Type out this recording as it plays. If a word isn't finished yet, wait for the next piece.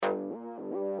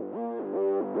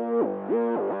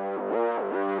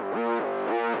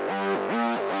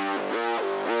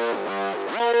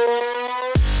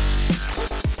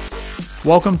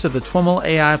Welcome to the TWIML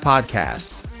AI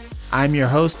Podcast. I'm your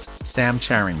host, Sam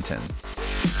Charrington.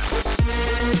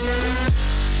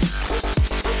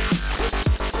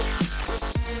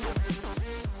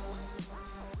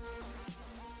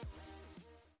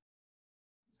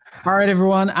 All right,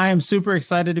 everyone. I am super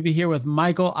excited to be here with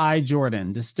Michael I.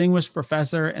 Jordan, Distinguished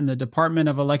Professor in the Department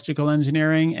of Electrical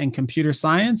Engineering and Computer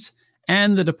Science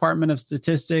and the Department of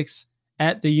Statistics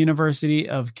at the University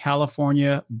of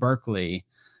California, Berkeley.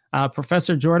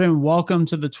 Professor Jordan, welcome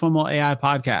to the TWIML AI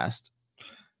Podcast.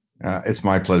 It's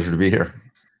my pleasure to be here.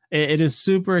 It is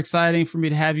super exciting for me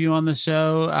to have you on the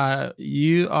show.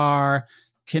 You are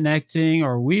connecting,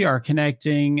 or we are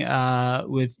connecting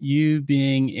with you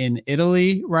being in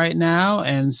Italy right now.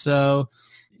 And so,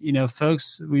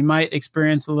 folks, we might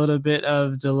experience a little bit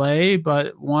of delay,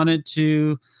 but wanted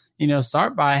to,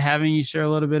 start by having you share a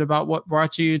little bit about what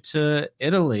brought you to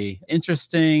Italy.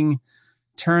 Interesting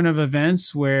turn of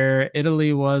events where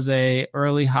Italy was a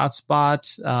early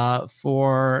hotspot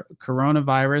for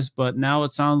coronavirus, but now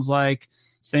it sounds like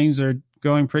things are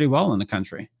going pretty well in the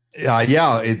country.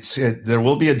 There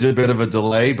will be a bit of a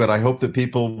delay, but I hope that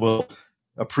people will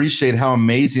appreciate how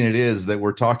amazing it is that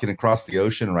we're talking across the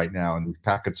ocean right now, and these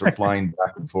packets are flying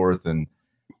back and forth. And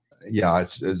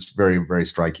it's very, very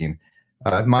striking.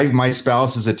 My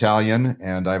spouse is Italian,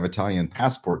 and I have an Italian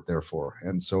passport, therefore.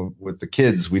 And so with the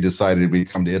kids, we decided we'd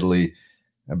come to Italy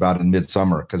about in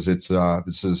midsummer because this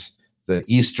is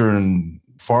the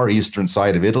far eastern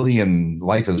side of Italy, and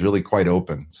life is really quite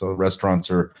open. So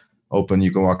restaurants are open.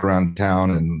 You can walk around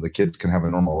town, and the kids can have a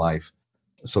normal life.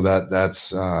 So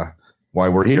that's why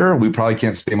we're here. We probably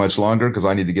can't stay much longer because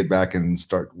I need to get back and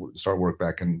start work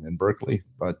back in Berkeley.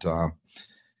 But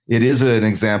it is an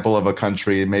example of a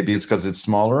country. Maybe it's because it's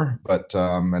smaller, but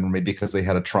and maybe because they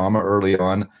had a trauma early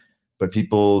on, but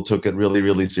people took it really,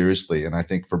 really seriously. And I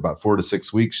think for about 4 to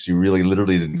 6 weeks, you really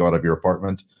literally didn't go out of your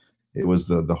apartment. It was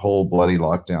the whole bloody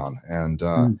lockdown.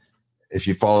 And if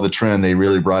you follow the trend, they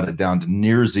really brought it down to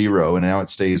near zero, and now it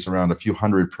stays around a few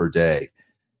hundred per day.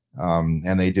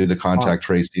 And they do the contact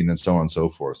tracing and so on and so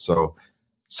forth. So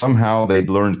somehow they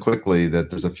learned quickly that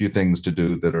there's a few things to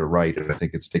do that are right, and I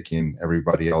think it's taking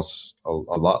everybody else a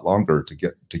lot longer to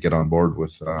get on board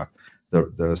with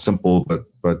the simple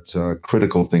but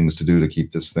critical things to do to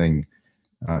keep this thing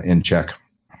in check.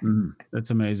 That's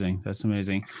amazing. That's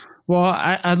amazing. Well,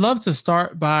 I'd love to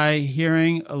start by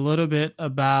hearing a little bit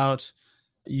about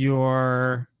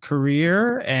your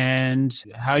career and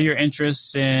how your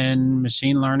interests in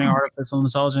machine learning, artificial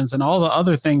intelligence, and all the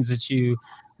other things that you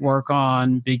work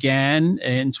on began.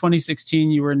 In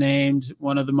 2016, you were named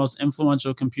one of the most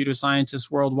influential computer scientists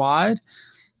worldwide.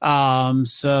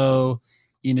 So,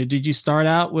 did you start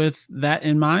out with that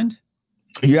in mind?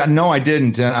 Yeah, no, I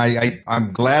didn't. And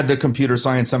I'm glad that computer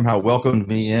science somehow welcomed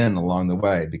me in along the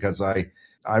way, because I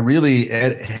really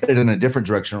headed in a different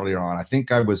direction earlier on. I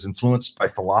think I was influenced by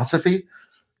philosophy.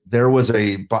 There was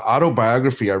a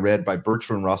autobiography I read by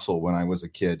Bertrand Russell when I was a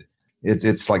kid.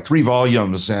 It's like 3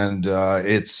 volumes, and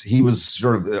he was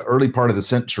sort of the early part of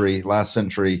the last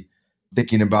century,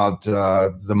 thinking about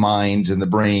the mind and the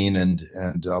brain and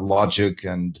logic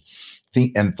and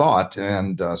thought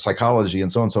and psychology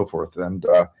and so on and so forth. And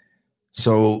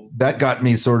so that got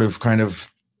me sort of kind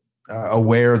of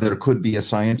aware that there could be a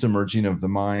science emerging of the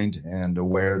mind, and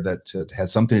aware that it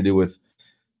had something to do with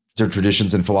the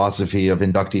traditions and philosophy of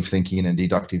inductive thinking and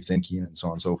deductive thinking and so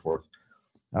on and so forth.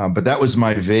 But that was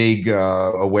my vague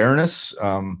awareness.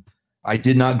 I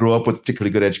did not grow up with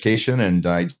particularly good education, and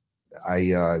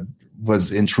I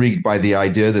was intrigued by the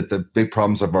idea that the big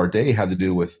problems of our day had to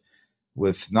do with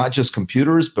not just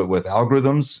computers, but with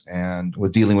algorithms and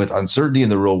with dealing with uncertainty in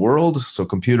the real world. So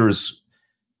computers,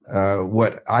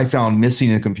 what I found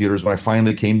missing in computers when I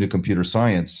finally came to computer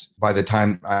science, by the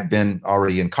time I'd been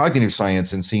already in cognitive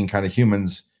science and seeing kind of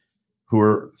humans who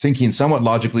were thinking somewhat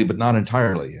logically, but not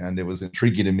entirely. And it was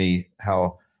intriguing to me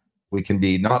how we can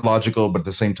be not logical, but at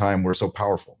the same time, we're so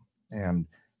powerful. And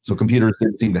so computers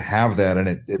didn't seem to have that. And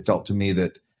it felt to me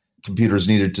that computers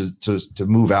needed to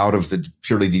move out of the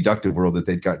purely deductive world that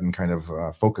they'd gotten kind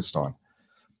of focused on.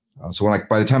 So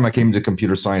by the time I came to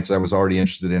computer science, I was already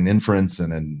interested in inference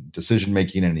and in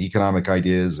decision-making and economic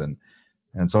ideas and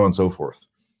so on and so forth.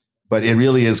 But it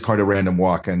really is quite a random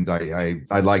walk. And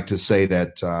I like to say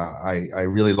that I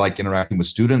really like interacting with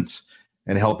students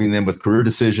and helping them with career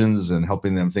decisions and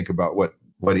helping them think about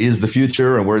what is the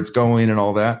future and where it's going and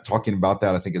all that. Talking about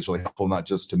that, I think, is really helpful, not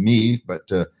just to me,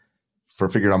 but for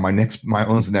figuring out my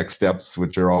own next steps,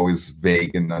 which are always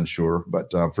vague and unsure, but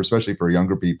especially for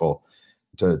younger people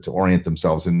to orient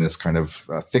themselves in this kind of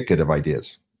thicket of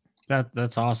ideas.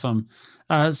 That's awesome.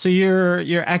 So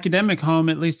your academic home,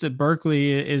 at least at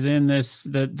Berkeley, is in the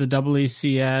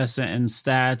EECS and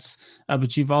stats,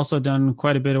 but you've also done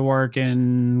quite a bit of work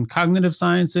in cognitive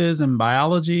sciences and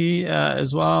biology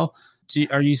as well.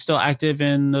 Are you still active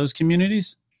in those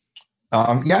communities?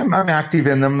 Yeah, I'm active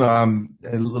in them.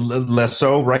 Less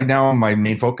so right now. My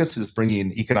main focus is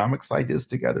bringing economics ideas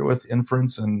together with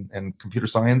inference and computer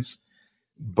science.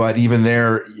 But even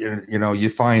there, you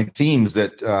find themes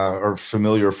that are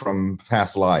familiar from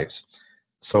past lives.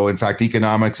 So, in fact,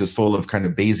 economics is full of kind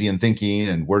of Bayesian thinking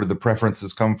and where do the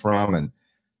preferences come from, and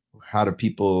how do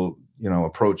people,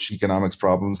 approach economics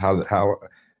problems? How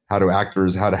do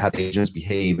agents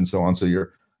behave, and so on. So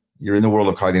you're in the world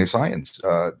of cognitive science,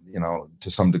 to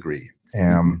some degree.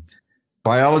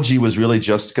 Biology was really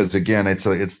just because, again, it's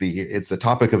the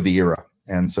topic of the era,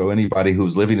 and so anybody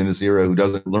who's living in this era who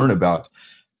doesn't learn about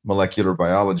molecular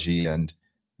biology and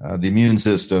the immune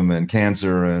system and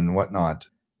cancer and whatnot,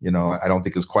 I don't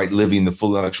think is quite living the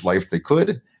full intellectual life they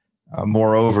could.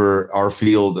 Moreover, our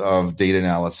field of data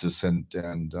analysis and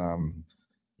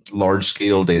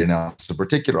large-scale data analysis in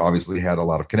particular obviously had a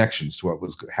lot of connections to what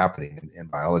was happening in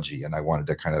biology, and I wanted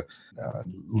to kind of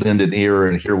lend an ear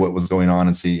and hear what was going on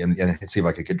and see if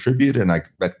I could contribute, and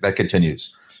that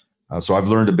continues. So I've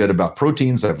learned a bit about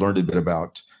proteins. I've learned a bit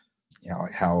about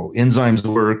how enzymes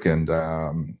work, and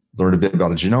learned a bit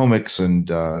about genomics, and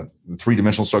the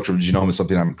three-dimensional structure of the genome is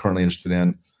something I'm currently interested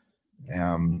in.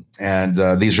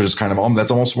 These are just kind of,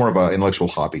 that's almost more of an intellectual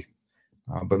hobby.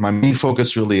 But my main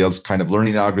focus really is kind of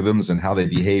learning algorithms and how they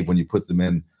behave when you put them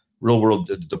in real-world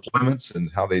deployments, and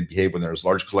how they behave when there's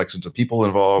large collections of people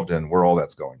involved, and where all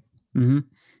that's going. Mm-hmm.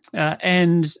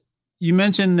 And you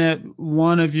mentioned that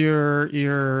one of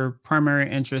your primary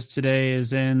interests today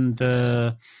is in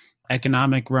the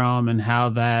economic realm and how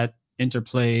that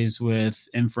interplays with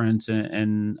inference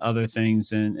and other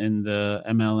things in the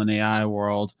ML and AI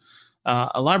world.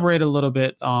 Elaborate a little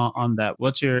bit on that.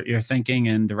 What's your thinking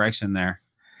and direction there?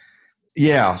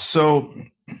 Yeah, so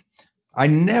I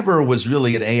never was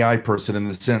really an AI person in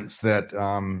the sense that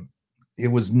it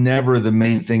was never the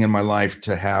main thing in my life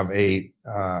to have a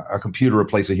computer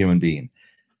replace a human being.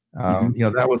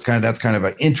 That's kind of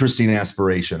an interesting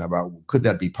aspiration about, could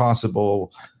that be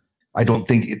possible? I don't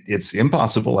think it's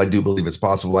impossible. I do believe it's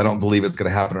possible. I don't believe it's going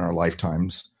to happen in our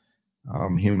lifetimes.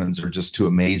 Humans are just too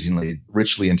amazingly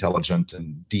richly intelligent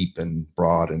and deep and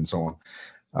broad and so on.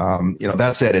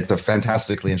 That said, it's a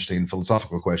fantastically interesting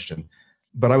philosophical question.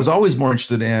 But I was always more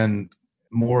interested in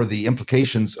the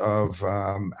implications of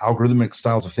algorithmic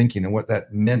styles of thinking and what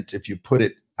that meant if you put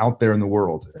it out there in the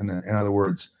world. In other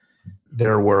words,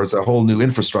 there was a whole new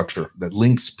infrastructure that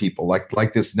links people,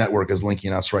 like this network is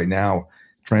linking us right now,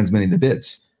 transmitting the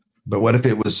bits. But what if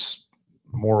it was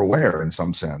more aware in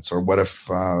some sense? Or what if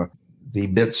the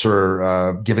bits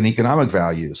are given economic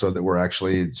value, so that we're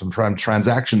actually some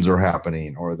transactions are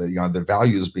happening, or the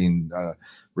value is being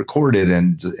recorded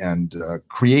and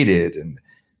created? And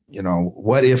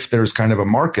what if there's kind of a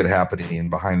market happening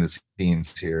behind the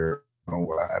scenes here?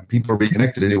 People are being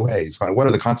connected in new ways. What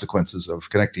are the consequences of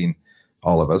connecting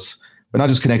all of us, but not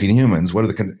just connecting humans? What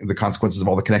are the consequences of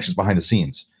all the connections behind the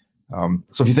scenes?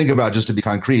 So if you think about, just to be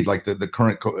concrete, like the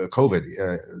current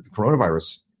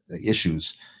coronavirus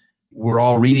issues, we're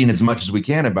all reading as much as we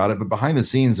can about it, but behind the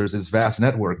scenes, there's this vast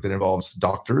network that involves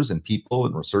doctors and people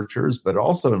and researchers, but it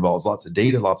also involves lots of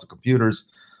data, lots of computers,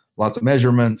 lots of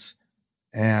measurements,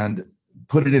 and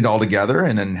putting it all together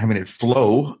and then having it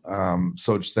flow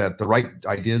such that the right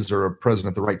ideas are present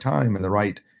at the right time and the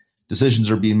right decisions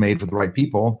are being made for the right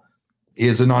people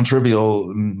is a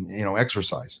non-trivial,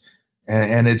 exercise.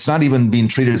 And it's not even being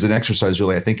treated as an exercise,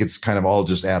 really. I think it's kind of all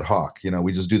just ad hoc.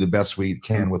 We just do the best we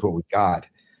can with what we got.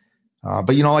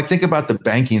 But think about the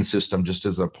banking system just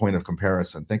as a point of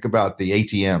comparison. Think about the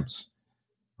ATMs,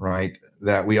 right?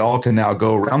 That we all can now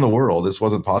go around the world. This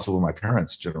wasn't possible in my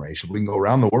parents' generation. We can go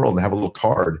around the world and have a little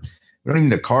card. We don't even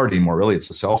need a card anymore, really. It's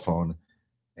a cell phone.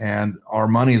 And our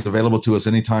money is available to us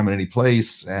anytime and any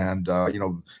place. And,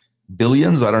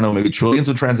 billions, I don't know, maybe trillions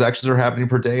of transactions are happening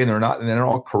per day, and they're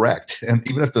all correct. And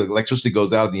even if the electricity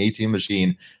goes out in the ATM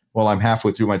machine while I'm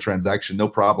halfway through my transaction, no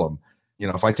problem.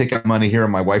 If I take out money here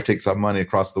and my wife takes out money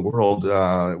across the world,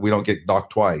 we don't get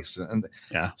docked twice, and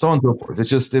so on and so forth.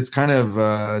 It's kind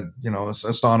of, it's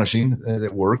astonishing that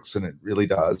it works, and it really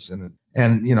does.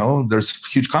 And there's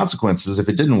huge consequences if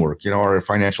it didn't work. Our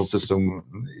financial system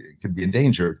could be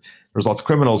endangered. There's lots of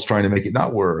criminals trying to make it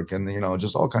not work, and,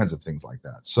 just all kinds of things like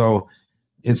that. So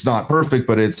it's not perfect,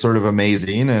 but it's sort of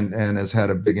amazing and has had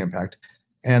a big impact.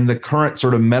 And the current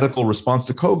sort of medical response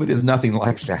to COVID is nothing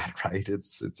like that, right?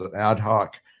 It's an ad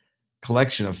hoc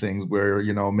collection of things where,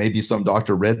 maybe some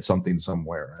doctor read something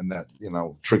somewhere and that,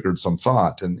 triggered some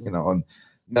thought, and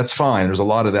that's fine. There's a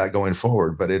lot of that going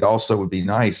forward, but it also would be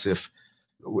nice if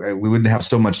we wouldn't have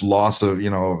so much loss of,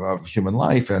 of human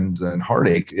life and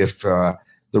heartache if the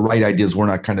right ideas were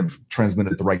not kind of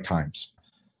transmitted at the right times.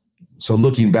 So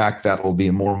looking back, that will be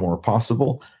more and more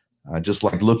possible. Just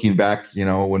like looking back,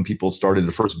 when people started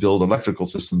to first build electrical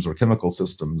systems or chemical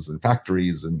systems and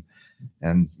factories and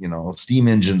steam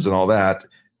engines and all that,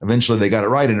 eventually they got it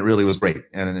right and it really was great.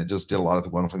 And it just did a lot of the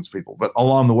wonderful things for people. But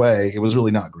along the way, it was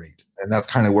really not great. And that's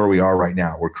kind of where we are right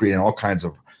now. We're creating all kinds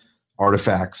of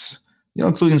artifacts,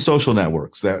 including social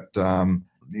networks that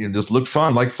just look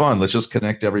fun, like fun. Let's just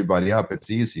connect everybody up.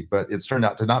 It's easy, but it's turned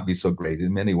out to not be so great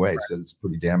in many ways. That it's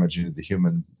pretty damaging to the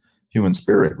human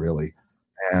spirit, really.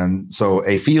 And so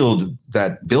a field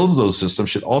that builds those systems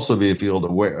should also be a field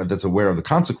that's aware of the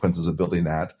consequences of building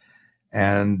that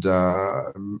and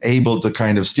able to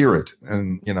kind of steer it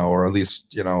and, or at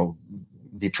least,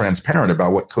 be transparent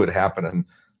about what could happen and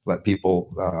let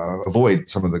people avoid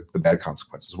some of the bad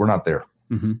consequences. We're not there.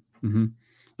 Mm-hmm. Mm-hmm.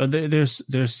 But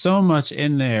there's so much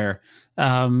in there.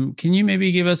 Can you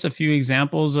maybe give us a few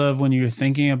examples of when you're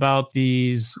thinking about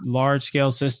these large scale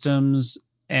systems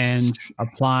and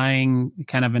applying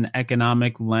kind of an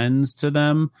economic lens to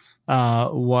them?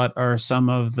 What are some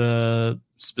of the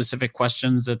specific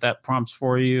questions that prompts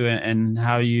for you and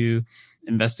how you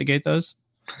investigate those?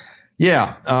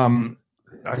 Yeah.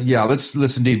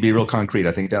 Let's indeed be real concrete.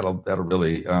 I think that'll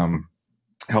really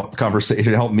help the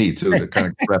conversation, help me too, to kind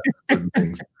of grasp certain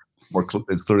things more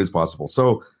as clearly as possible.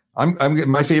 So I'm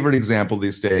my favorite example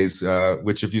these days,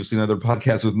 which if you've seen other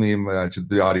podcasts with me, to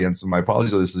the audience, and my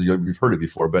apologies, this is you've heard it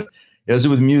before, but it has to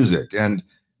do with music, and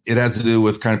it has to do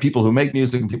with kind of people who make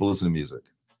music and people listen to music,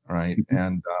 right?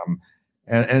 Mm-hmm.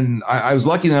 And I was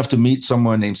lucky enough to meet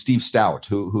someone named Steve Stout,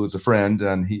 who is a friend,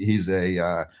 and he's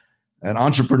an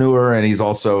entrepreneur, and he's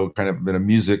also kind of been a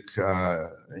music,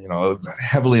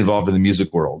 heavily involved in the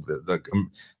music world,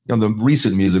 the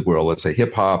recent music world, let's say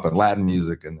hip hop and Latin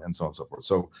music and so on and so forth.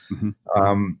 So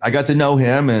I got to know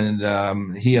him,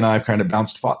 and he and I have kind of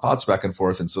bounced thoughts back and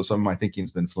forth. And so some of my thinking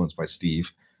has been influenced by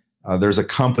Steve. There's a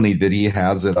company that he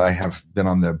has that I have been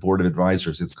on the board of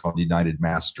advisors. It's called United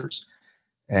Masters.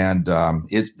 And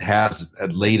it has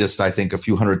at latest, I think, a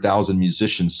few 100,000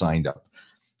 musicians signed up.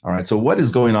 All right. So what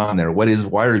is going on there?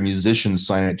 Why are musicians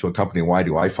signing to a company? Why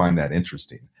do I find that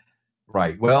interesting?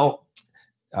 Right. Well,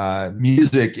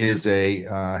 music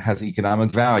has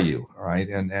economic value, right?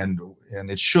 And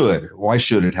it should. Why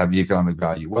should it have economic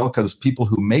value? Well, because people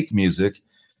who make music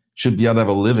should be able to have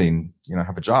a living,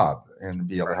 have a job and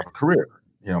be able to have a career,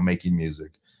 making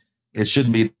music. It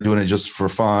shouldn't be doing it just for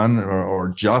fun or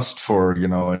just for,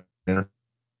 in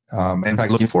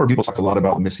fact, looking forward, people talk a lot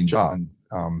about the missing job.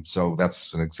 So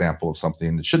that's an example of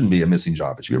something that shouldn't be a missing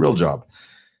job. It should be a real job.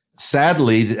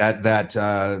 Sadly,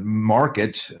 that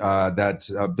market, that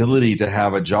ability to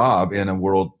have a job in a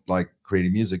world like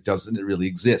creating music doesn't really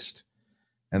exist.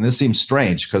 And this seems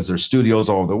strange because there's studios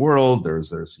all over the world.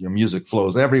 There's music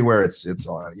flows everywhere. It's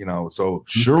so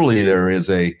surely there is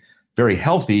a very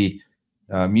healthy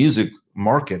music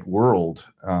market world.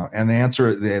 And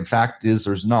the fact is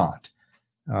there's not.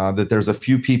 That there's a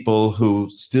few people who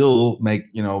still make,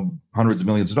 hundreds of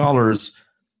millions of dollars.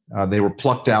 They were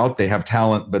plucked out. They have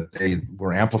talent, but they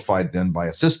were amplified then by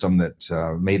a system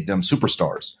that made them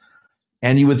superstars.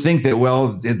 And you would think that,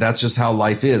 well, that's just how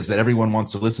life is, that everyone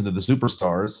wants to listen to the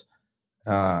superstars.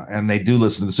 And they do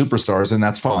listen to the superstars, and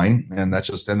that's fine. And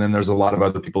then there's a lot of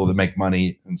other people that make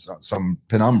money in some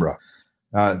penumbra.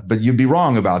 But you'd be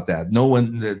wrong about that.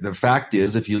 The fact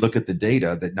is, if you look at the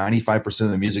data, that 95%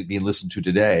 of the music being listened to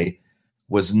today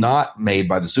was not made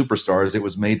by the superstars. It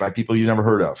was made by people you never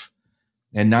heard of.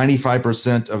 And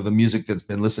 95% of the music that's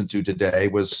been listened to today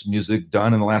was music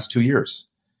done in the last 2 years.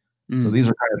 So these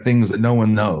are kind of things that no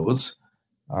one knows,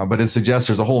 but it suggests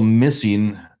there's a whole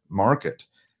missing market.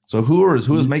 So who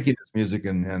is making this music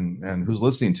and who's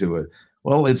listening to it?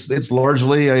 Well, it's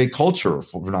largely a culture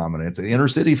phenomenon. It's an inner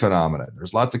city phenomenon.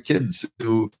 There's lots of kids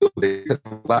who they get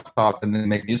a laptop and then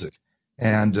make music,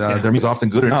 and their music is often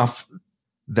good enough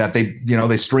that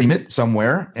they stream it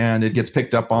somewhere and it gets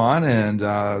picked up on, and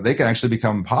they can actually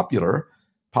become popular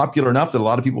enough that a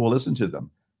lot of people will listen to them.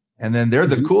 And then they're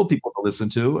the cool people to listen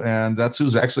to, and that's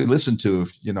who's actually listened to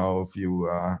if you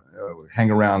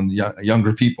hang around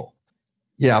younger people.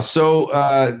 Yeah. So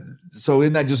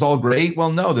isn't that just all great?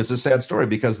 Well, no, that's a sad story,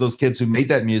 because those kids who made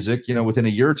that music, within a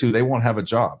year or two, they won't have a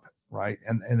job, right?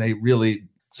 And they really.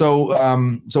 So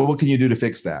what can you do to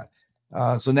fix that?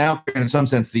 So now, in some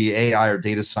sense, the AI or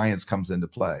data science comes into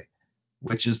play,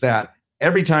 which is that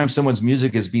every time someone's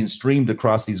music is being streamed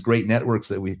across these great networks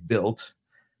that we've built,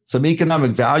 some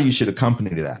economic value should accompany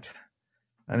that.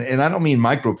 And I don't mean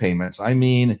micropayments. I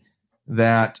mean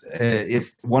that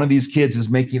if one of these kids is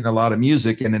making a lot of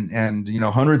music and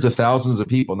hundreds of thousands of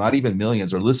people, not even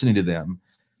millions, are listening to them,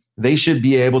 they should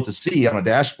be able to see on a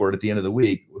dashboard at the end of the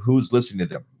week who's listening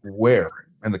to them, where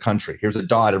in the country. Here's a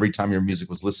dot every time your music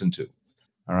was listened to.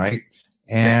 All right.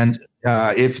 And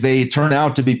if they turn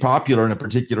out to be popular in a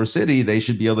particular city, they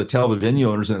should be able to tell the venue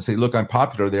owners and say, look, I'm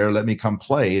popular there. Let me come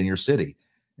play in your city.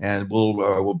 And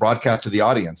we'll broadcast to the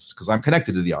audience because I'm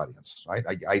connected to the audience, right?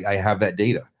 I have that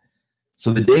data.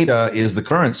 So the data is the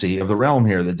currency of the realm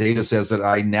here. The data says that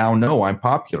I now know I'm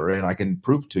popular and I can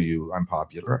prove to you I'm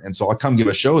popular. And so I'll come give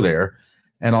a show there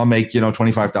and I'll make,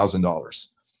 $25,000.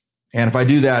 And if I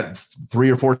do that 3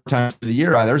 or 4 times a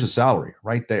year, there's a salary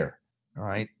right there. All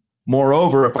right.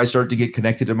 Moreover, if I start to get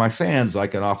connected to my fans, I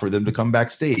can offer them to come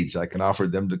backstage. I can offer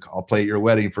them I'll play at your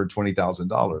wedding for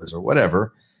 $20,000 or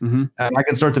whatever. Mm-hmm. And I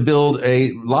can start to build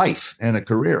a life and a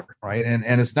career, right? And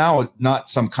it's now not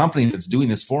some company that's doing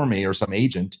this for me or some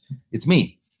agent. It's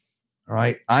me, all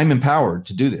right? I'm empowered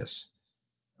to do this,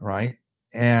 all right?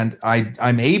 And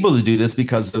I'm able to do this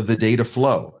because of the data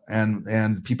flow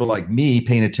and people like me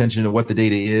paying attention to what the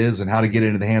data is and how to get it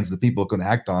into the hands of the people who can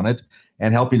act on it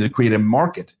and helping to create a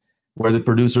market where the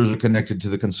producers are connected to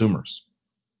the consumers,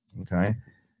 okay?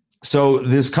 So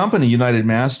this company, United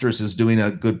Masters, is doing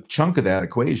a good chunk of that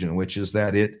equation, which is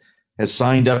that it has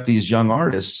signed up these young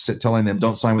artists, telling them,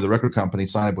 don't sign with a record company,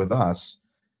 sign up with us.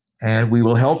 And we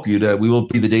will help you we will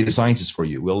be the data scientists for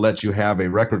you. We'll let you have a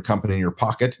record company in your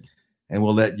pocket and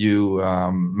we'll let you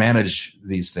manage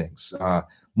these things.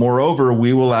 Moreover,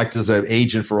 we will act as an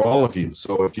agent for all of you.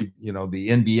 So if the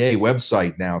NBA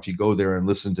website now, if you go there and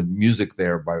listen to music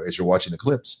there as you're watching the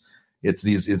clips, it's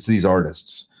these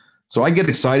artists. So I get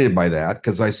excited by that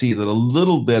because I see that a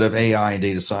little bit of AI and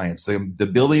data science,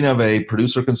 the building of a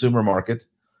producer consumer market,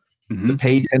 mm-hmm. the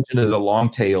pay attention to the long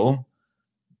tail,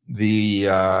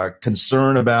 the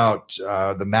concern about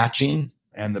the matching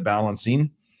and the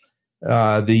balancing,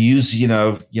 the use,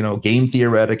 game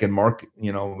theoretic and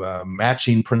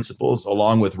matching principles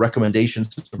along with recommendation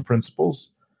system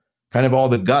principles, kind of all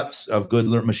the guts of good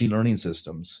machine learning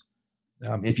systems.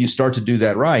 If you start to do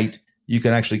that right, you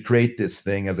can actually create this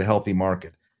thing as a healthy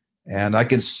market. And I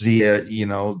can see it,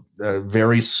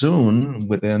 very soon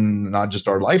within not just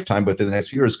our lifetime, but in the next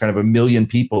few years, kind of 1 million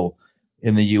people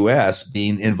in the US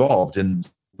being involved in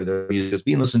where their music is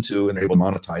being listened to and able to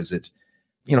monetize it,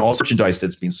 all merchandise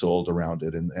that's being sold around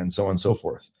it and so on and so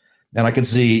forth. And I can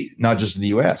see not just in the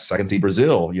US, I can see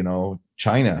Brazil,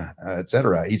 China, et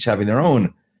cetera, each having their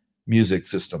own music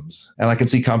systems. And I can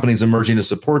see companies emerging to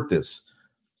support this.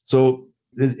 So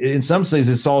in some sense,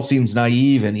 this all seems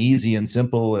naive and easy and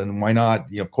simple, and why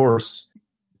not? Of course.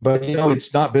 But,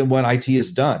 it's not been what IT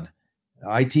has done.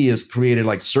 IT has created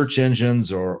like search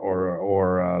engines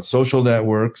or social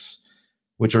networks,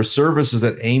 which are services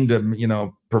that aim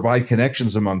to, provide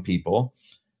connections among people.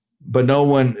 But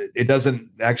it doesn't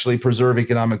actually preserve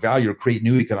economic value or create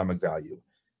new economic value.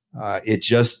 It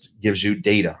just gives you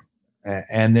data.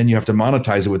 And then you have to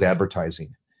monetize it with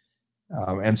advertising.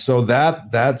 And so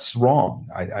that's wrong.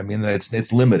 I mean,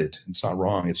 it's limited. It's not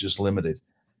wrong. It's just limited.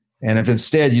 And if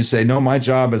instead you say, no, my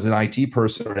job as an IT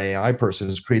person or an AI person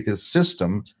is create this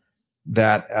system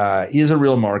that is a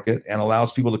real market and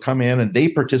allows people to come in and they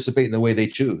participate in the way they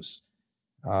choose.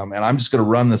 And I'm just going to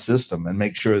run the system and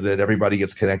make sure that everybody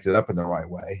gets connected up in the right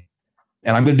way.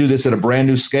 And I'm going to do this at a brand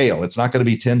new scale. It's not going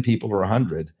to be 10 people or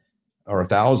 100 or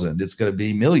 1,000. It's going to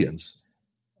be millions.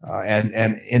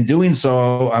 And in doing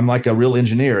so, I'm like a real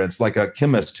engineer. It's like a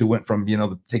chemist who went from,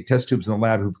 take test tubes in the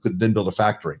lab who could then build a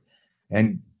factory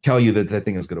and tell you that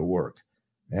thing is going to work.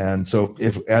 And so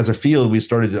if as a field, we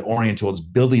started to orient towards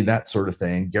building that sort of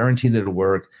thing, guaranteeing that it'll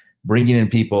work, bringing in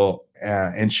people,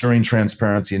 ensuring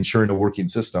transparency, ensuring a working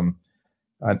system,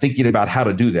 thinking about how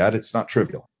to do that, it's not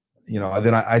trivial.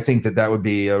 Then I think that would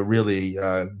be a really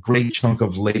great chunk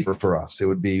of labor for us. It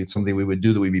would be something we would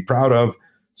do that we'd be proud of,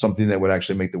 something that would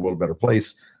actually make the world a better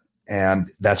place. And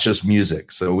that's just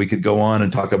music. So we could go on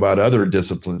and talk about other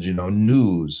disciplines,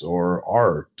 news or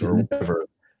art or whatever,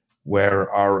 where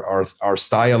our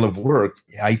style of work,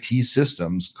 IT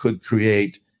systems, could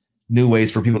create new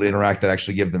ways for people to interact that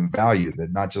actually give them value,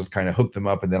 that not just kind of hook them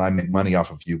up and then I make money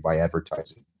off of you by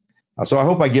advertising. So I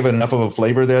hope I give it enough of a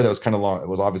flavor there. That was kind of long. It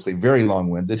was obviously very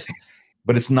long-winded,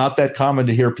 but it's not that common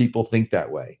to hear people think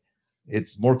that way.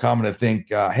 It's more common to think,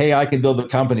 hey, I can build a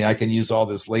company. I can use all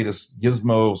this latest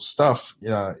gizmo stuff,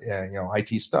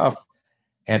 IT stuff,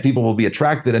 and people will be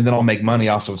attracted, and then I'll make money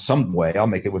off of some way. I'll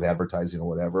make it with advertising or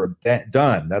whatever.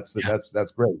 Done.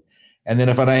 That's great. And then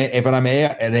if I'm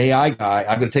an AI guy,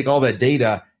 I'm going to take all that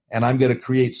data and I'm going to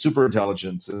create super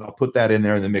intelligence, and I'll put that in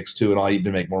there in the mix too, and I'll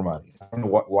even make more money. I don't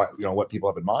know what people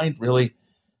have in mind really,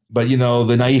 but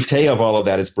the naivete of all of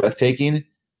that is breathtaking,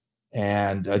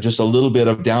 and just a little bit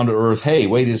of down to earth. Hey,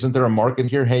 wait, isn't there a market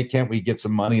here? Hey, can't we get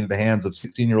some money into the hands of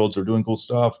 16-year-olds who are doing cool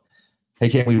stuff? Hey,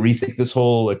 can't we rethink this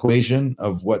whole equation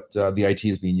of what the IT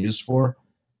is being used for?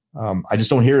 I just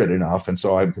don't hear it enough. And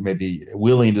so I'm maybe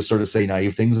willing to sort of say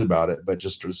naive things about it, but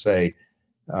just to say,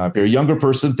 if you're a younger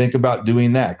person, think about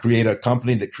doing that. Create a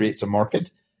company that creates a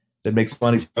market that makes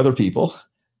money for other people.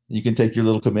 You can take your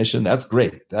little commission. That's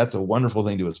great. That's a wonderful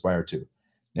thing to aspire to.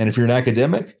 And if you're an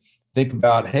academic, think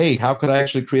about, hey, how could I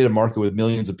actually create a market with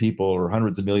millions of people or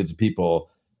hundreds of millions of people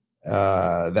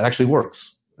that actually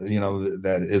works?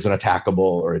 That isn't attackable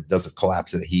or it doesn't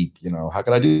collapse in a heap. How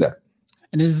could I do that?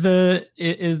 And is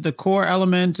the core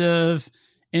element of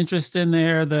interest in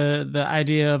there the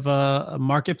idea of a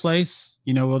marketplace?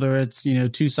 Whether it's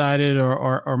two-sided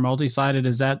or multi-sided,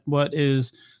 is that what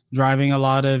is driving a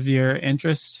lot of your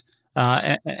interest?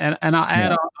 And I'll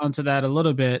add on to that a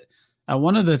little bit.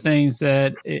 One of the things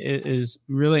that is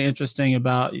really interesting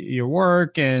about your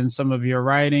work and some of your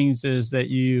writings is that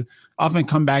you often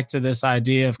come back to this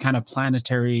idea of kind of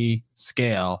planetary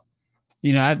scale.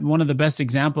 One of the best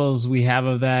examples we have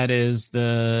of that is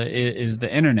the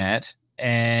internet.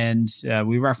 And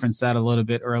we referenced that a little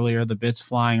bit earlier, the bits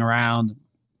flying around.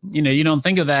 You don't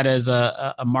think of that as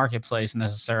a marketplace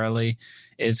necessarily.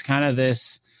 It's kind of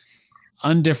this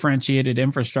undifferentiated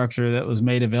infrastructure that was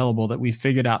made available that we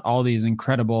figured out all these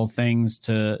incredible things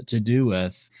to do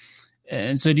with.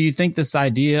 And so do you think this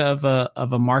idea of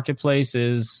a marketplace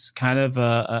is kind of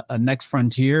a next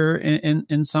frontier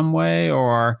in some way,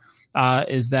 or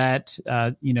is that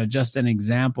just an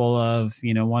example of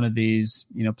one of these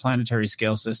planetary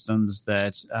scale systems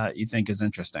that you think is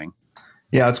interesting?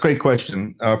 Yeah, that's a great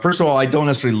question. First of all, I don't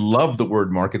necessarily love the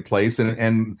word marketplace,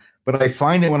 but I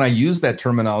find that when I use that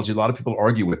terminology, a lot of people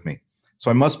argue with me.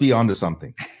 So I must be onto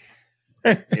something.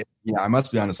 I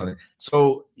must be onto something.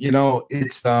 So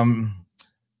it's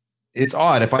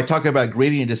odd if I talk about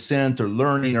gradient descent or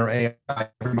learning or AI.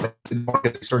 Everybody in the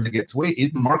market starting to get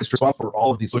even markets responsible for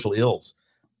all of these social ills.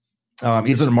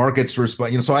 Isn't markets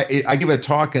responsible? So I give a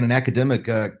talk in an academic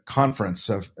conference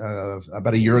of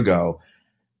about a year ago.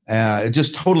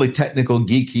 Just totally technical,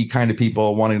 geeky kind of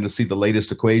people wanting to see the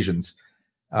latest equations.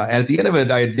 And at the end of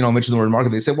it, I mentioned the word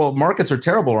market. They said, "Well, markets are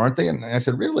terrible, aren't they?" And I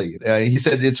said, "Really?" He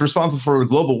said, "It's responsible for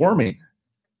global warming."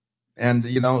 And,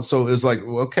 so it was like,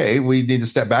 okay, we need to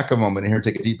step back a moment and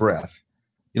take a deep breath.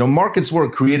 Markets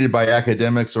weren't created by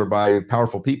academics or by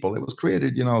powerful people. It was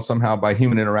created, somehow by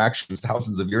human interactions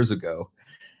thousands of years ago.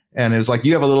 And it was like,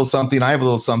 you have a little something, I have a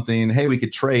little something. Hey, we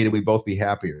could trade and we'd both be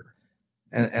happier.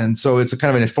 And so it's a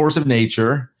kind of a force of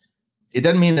nature. It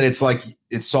doesn't mean that it's like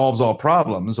it solves all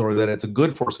problems or that it's a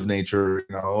good force of nature,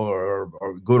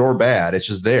 or good or bad. It's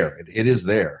just there. It is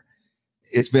there.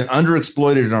 It's been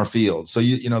underexploited in our field. So,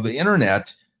 the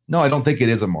internet, no, I don't think it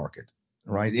is a market,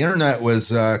 right? The internet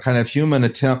was a kind of human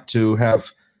attempt to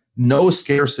have no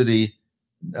scarcity,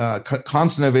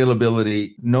 constant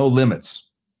availability, no limits,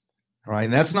 right?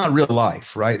 And that's not real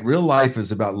life, right? Real life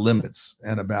is about limits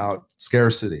and about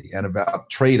scarcity and about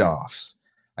trade-offs.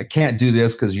 I can't do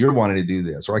this because you're wanting to do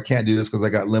this, or I can't do this because I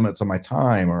got limits on my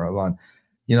time or on,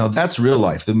 that's real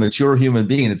life. The mature human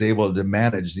being is able to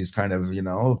manage these kind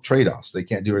of, trade-offs. They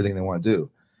can't do everything they want to do.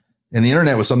 And the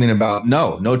internet was something about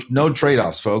no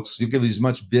trade-offs, folks. You give as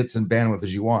much bits and bandwidth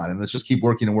as you want, and let's just keep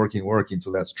working and working and working.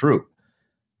 So that's true,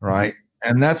 right?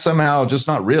 And that's somehow just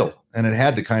not real. And it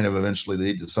had to kind of eventually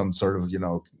lead to some sort of,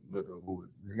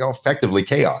 effectively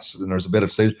chaos. And there's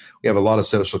we have a lot of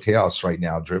social chaos right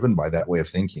now driven by that way of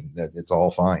thinking that it's all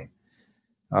fine.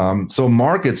 So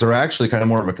markets are actually kind of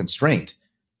more of a constraint,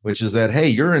 which is that, hey,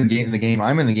 you're in the game,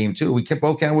 I'm in the game too. We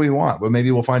both can what we want, but maybe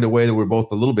we'll find a way that we're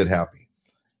both a little bit happy.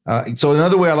 So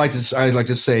another way I'd like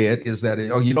to say it is that,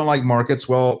 you don't like markets.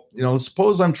 Well,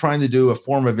 suppose I'm trying to do a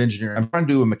form of engineering. I'm trying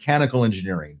to do a mechanical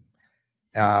engineering.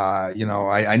 I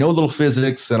know a little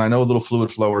physics and I know a little fluid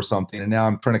flow or something. And now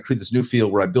I'm trying to create this new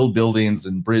field where I build buildings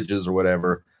and bridges or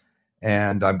whatever.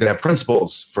 And I'm going to have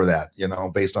principles for that,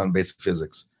 based on basic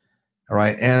physics. All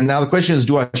right. And now the question is,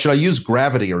 should I use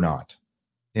gravity or not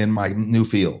in my new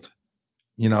field?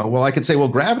 Well, I could say, well,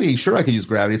 gravity, sure, I could use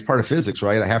gravity. It's part of physics,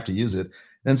 right? I have to use it.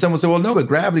 And someone would say, well, no, but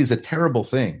gravity is a terrible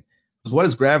thing. What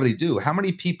does gravity do? How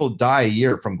many people die a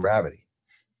year from gravity?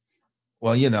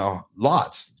 Well,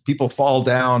 lots. People fall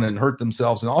down and hurt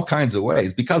themselves in all kinds of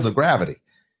ways because of gravity,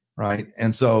 right?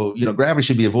 And so, gravity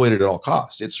should be avoided at all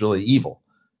costs. It's really evil.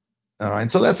 All right.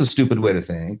 So that's a stupid way to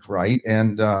think, right?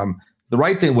 And the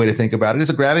right way to think about it is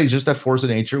that gravity is just a force of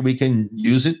nature. We can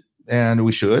use it, and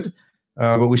we should,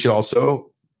 but we should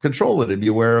also control it and be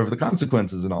aware of the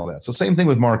consequences and all that. So same thing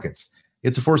with markets.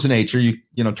 It's a force of nature.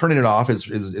 Turning it off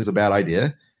is a bad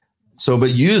idea. So,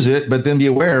 but use it, but then be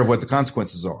aware of what the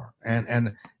consequences are.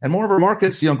 And moreover,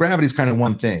 markets, gravity is kind of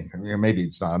one thing. I mean, maybe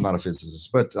it's not. I'm not a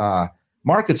physicist, but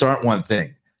markets aren't one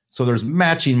thing. So there's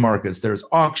matching markets, there's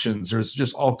auctions, there's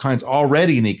just all kinds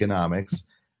already in economics.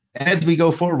 As we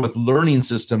go forward with learning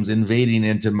systems invading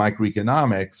into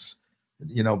microeconomics,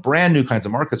 brand new kinds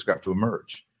of markets have to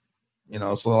emerge.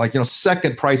 So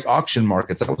second price auction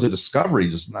markets, that was a discovery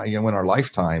just now, in our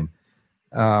lifetime.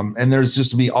 And there's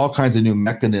just to be all kinds of new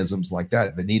mechanisms like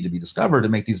that need to be discovered to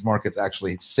make these markets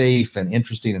actually safe and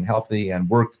interesting and healthy and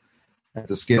work at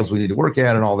the scales we need to work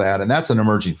at and all that. And that's an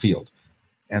emerging field.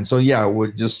 And so,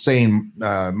 we're just saying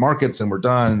markets and we're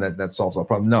done, that solves our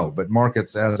problem. No, but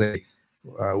markets as a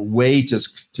way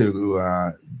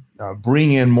to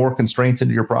bring in more constraints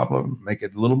into your problem, make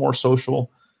it a little more social,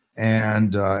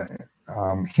 and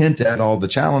hint at all the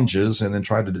challenges and then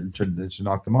try to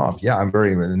knock them off. Yeah, I'm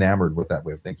very enamored with that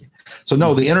way of thinking. So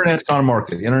no, the internet's not a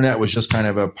market. The internet was just kind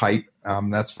of a pipe.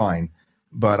 That's fine.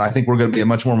 But I think we're going to be a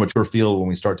much more mature field when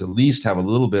we start to at least have a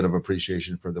little bit of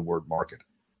appreciation for the word market.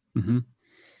 Mm-hmm.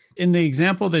 In the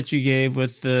example that you gave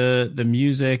with the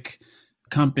music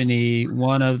company,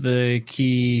 one of the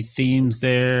key themes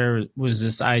there was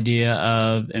this idea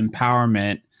of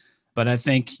empowerment. But I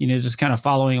think, just kind of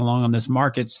following along on this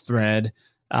markets thread,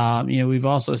 we've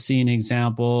also seen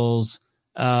examples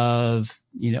of,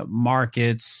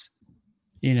 markets,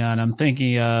 and I'm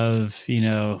thinking of,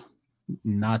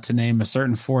 not to name a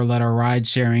certain 4-letter ride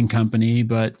sharing company,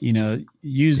 but,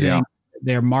 using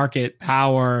their market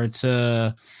power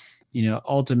to,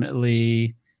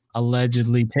 ultimately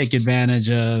allegedly take advantage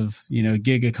of,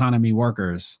 gig economy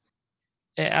workers.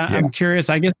 I'm curious,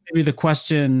 I guess maybe the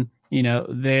question,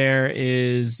 there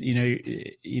is, do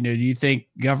you think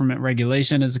government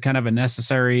regulation is a kind of a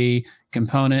necessary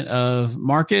component of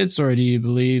markets, or do you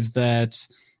believe that,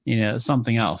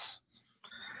 something else?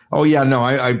 Oh, yeah, no,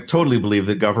 I totally believe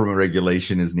that government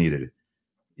regulation is needed.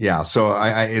 Yeah. So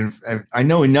I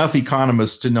know enough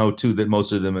economists to know, too, that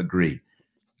most of them agree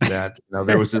that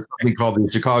there was something called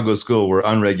the Chicago School where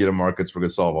unregulated markets were going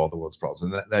to solve all the world's problems.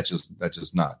 And that's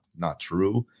just not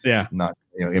true. Yeah. Not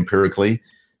empirically.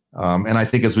 And I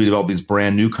think as we develop these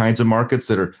brand new kinds of markets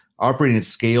that are operating at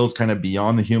scales kind of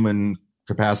beyond the human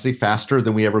capacity, faster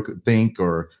than we ever could think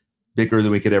or bigger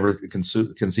than we could ever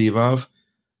conceive of,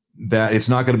 that it's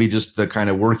not going to be just the kind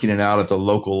of working it out at the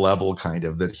local level kind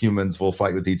of that humans will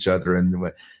fight with each other.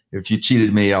 And if you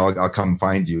cheated me, I'll come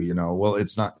find you, well,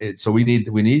 it's not it. So we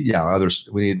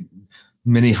need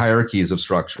many hierarchies of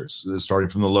structures starting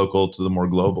from the local to the more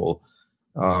global.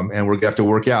 And we're going to have to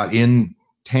work out in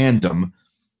tandem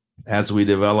as we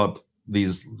develop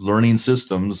these learning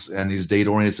systems and these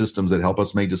data-oriented systems that help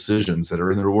us make decisions that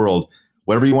are in the world,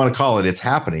 whatever you want to call it, it's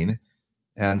happening.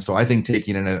 And so I think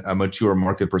taking a mature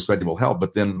market perspective will help,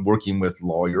 but then working with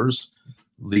lawyers,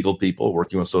 legal people,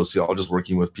 working with sociologists,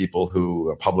 working with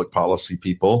people public policy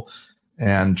people,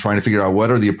 and trying to figure out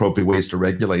what are the appropriate ways to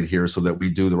regulate here so that we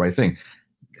do the right thing.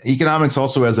 Economics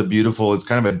also has it's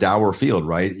kind of a dour field,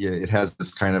 right? It has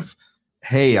this kind of,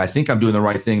 hey, I think I'm doing the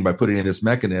right thing by putting in this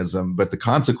mechanism, but the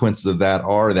consequences of that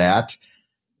are that,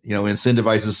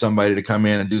 incentivizes somebody to come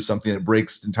in and do something that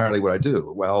breaks entirely what I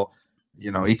do. Well,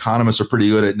 economists are pretty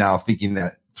good at now thinking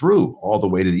that through all the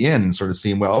way to the end and sort of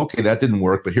seeing, well, okay, that didn't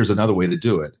work, but here's another way to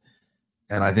do it.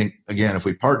 And I think, again, if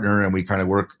we partner and we kind of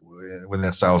work with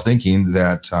that style of thinking,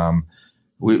 that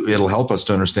it'll help us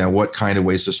to understand what kind of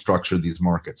ways to structure these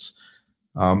markets.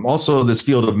 Also, this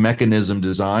field of mechanism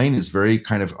design is very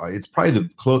it's probably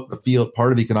the field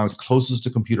part of economics closest to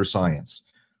computer science,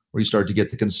 where you start to get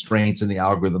the constraints and the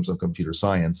algorithms of computer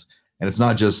science. And it's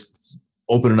not just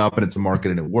open it up and it's a market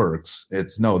and it works.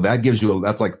 That's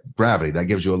like gravity. That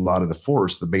gives you a lot of the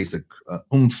force, the basic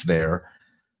oomph there.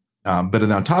 But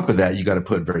then on top of that, you got to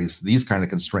put these kind of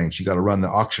constraints. You got to run the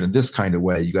auction in this kind of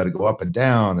way. You got to go up and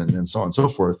down and so on and so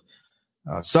forth.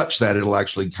 Such that it'll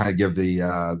actually kind of give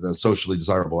the socially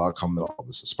desirable outcome that all of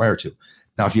us aspire to.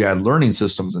 Now, if you add learning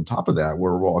systems on top of that,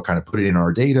 where we're all kind of putting in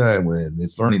our data and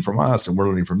it's learning from us and we're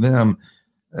learning from them,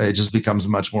 it just becomes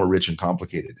much more rich and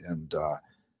complicated. And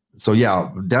so, yeah,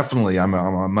 definitely, I'm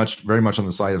very much on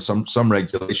the side of some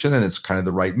regulation, and it's kind of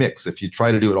the right mix. If you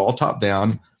try to do it all top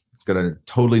down, it's going to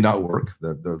totally not work.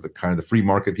 The kind of the free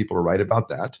market people are right about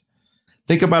that.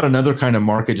 Think about another kind of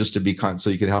market just to be so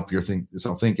you can help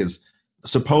yourself think is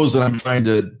suppose that I'm trying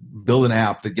to build an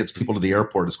app that gets people to the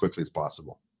airport as quickly as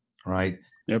possible, right?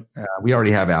 Yep. We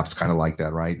already have apps kind of like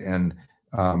that, right? And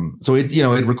so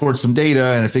it records some data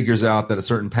and it figures out that a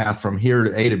certain path from here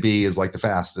to A to B is like the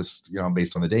fastest,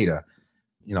 based on the data.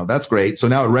 That's great. So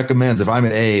now it recommends, if I'm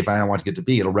at A, if I don't want to get to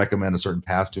B, it'll recommend a certain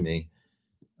path to me.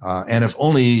 And if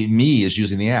only me is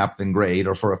using the app, then great.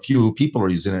 Or for a few people are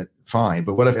using it, fine.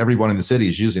 But what if everyone in the city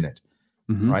is using it?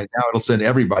 Mm-hmm. Right now, it'll send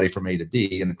everybody from A to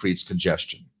B, and it creates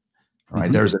congestion. All right,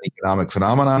 Mm-hmm. There's an economic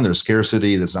phenomenon. There's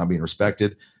scarcity that's not being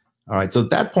respected. All right, so at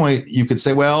that point, you could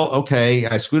say, well, okay,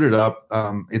 I screwed it up.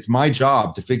 It's my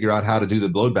job to figure out how to do the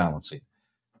load balancing.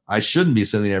 I shouldn't be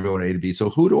sending everyone A to B. So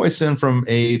who do I send from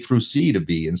A through C to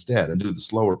B instead and do the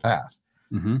slower path?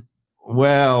 Mm-hmm.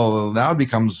 Well, now it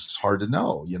becomes hard to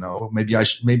know. Maybe I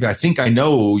think I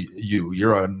know you.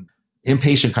 You're an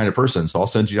impatient kind of person, so I'll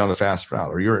send you down the fast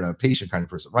route. Or you're an impatient kind of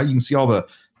person, right? You can see all the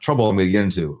trouble I'm going to get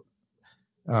into.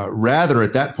 Rather,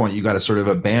 at that point, you got to sort of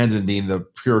abandon being the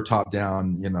pure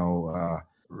top-down,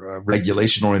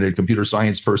 regulation-oriented computer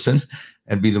science person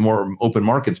and be the more open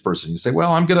markets person. You say,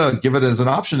 well, I'm going to give it as an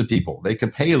option to people. They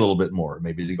can pay a little bit more,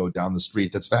 maybe to go down the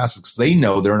street that's fast because they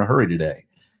know they're in a hurry today.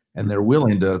 And they're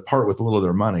willing to part with a little of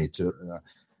their money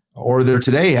or they're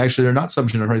today, actually, they're not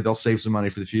subject to a hurry. They'll save some money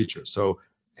for the future. So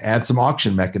add some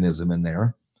auction mechanism in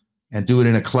there and do it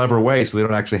in a clever way so they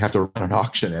don't actually have to run an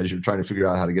auction as you're trying to figure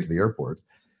out how to get to the airport,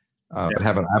 but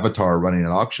have an avatar running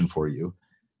an auction for you.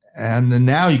 And then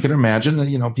now you can imagine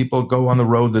that, people go on the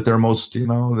road that they're most,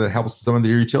 that helps some of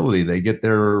their utility. They get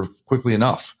there quickly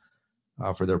enough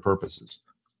for their purposes.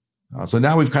 So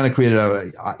now we've kind of created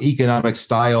a economic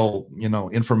style,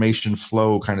 information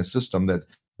flow kind of system that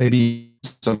maybe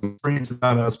some experience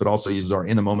about us, but also uses our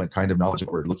in the moment kind of knowledge that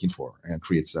we're looking for and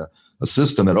creates a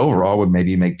system that overall would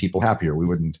maybe make people happier. We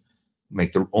wouldn't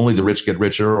make only the rich get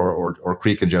richer or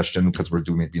create congestion because we're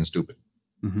being stupid.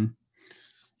 Mm-hmm.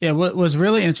 Yeah. What was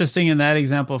really interesting in that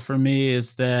example for me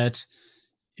is that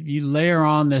if you layer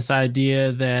on this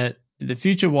idea that the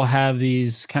future will have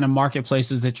these kind of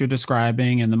marketplaces that you're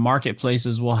describing, and the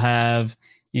marketplaces will have,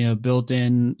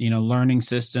 built-in, learning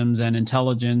systems and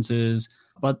intelligences,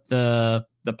 but the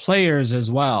players as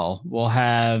well will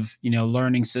have,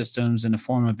 learning systems in the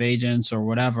form of agents or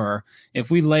whatever.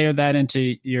 If we layer that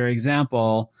into your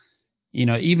example,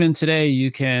 even today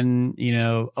you can,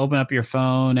 open up your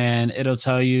phone and it'll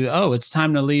tell you, oh, it's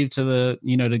time to leave to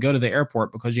go to the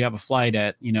airport because you have a flight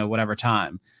at, whatever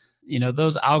time.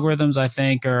 Those algorithms, I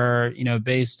think, are,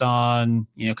 based on,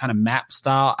 kind of map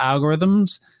style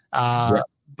algorithms.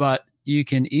 But you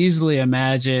can easily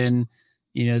imagine,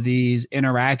 these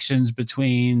interactions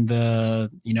between the,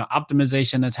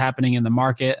 optimization that's happening in the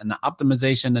market and the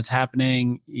optimization that's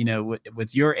happening,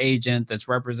 with your agent that's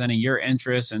representing your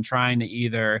interests and trying to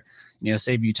either,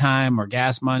 save you time or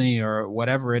gas money or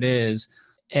whatever it is.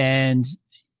 And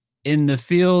in the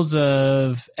fields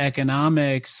of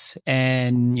economics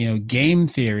and, game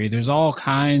theory, there's all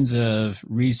kinds of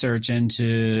research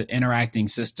into interacting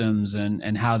systems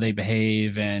and how they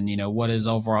behave and, what is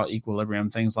overall equilibrium,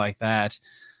 things like that.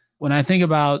 When I think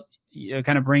about,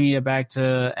 kind of bringing it back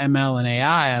to ML and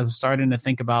AI, I was starting to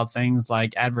think about things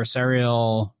like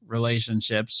adversarial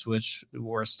relationships, which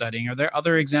we're studying. Are there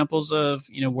other examples of,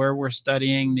 where we're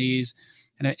studying these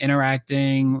kind of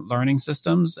interacting learning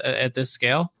systems at this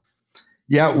scale?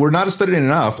 Yeah, we're not studying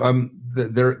enough.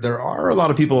 There are a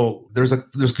lot of people. There's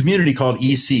a community called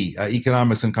EC,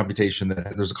 Economics and Computation.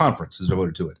 There's a conference is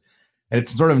devoted to it, and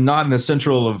it's sort of not in the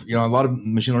central of a lot of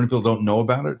machine learning people don't know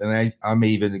about it. And I may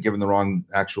even have given the wrong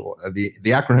actual the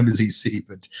acronym is EC,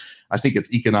 but I think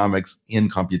it's Economics in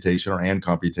Computation or and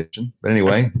Computation. But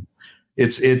anyway,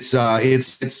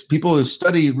 it's people who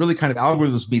study really kind of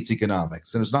algorithms meets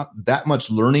economics, and there's not that much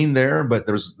learning there, but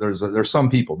there's some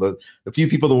people, the few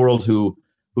people in the world who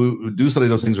do study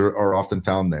those things are often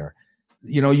found there.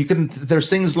 There's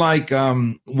things like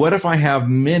what if I have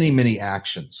many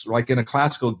actions, like in a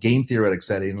classical game theoretic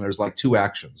setting, there's like 2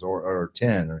 actions or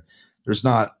 10, or there's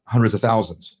not hundreds of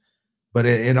thousands. But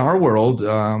in our world,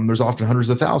 there's often hundreds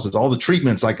of thousands. All the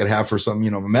treatments I could have for some,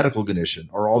 medical condition,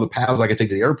 or all the paths I could take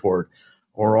to the airport,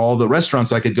 or all the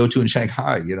restaurants I could go to in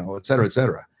Shanghai, et cetera, et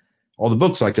cetera. All the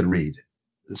books I could read.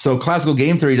 So classical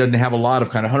game theory doesn't have a lot of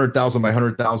kind of 100,000 by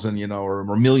 100,000,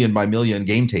 or million by million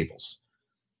game tables.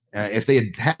 If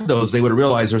they had those, they would have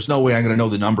realized there's no way I'm going to know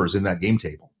the numbers in that game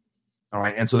table. All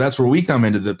right. And so that's where we come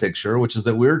into the picture, which is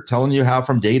that we're telling you how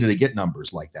from data to get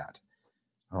numbers like that.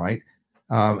 All right.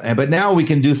 But now we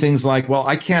can do things like, well,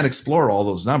 I can't explore all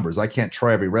those numbers. I can't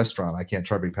try every restaurant. I can't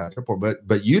try every path airport,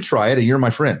 but you try it and you're my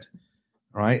friend.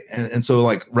 All right. And so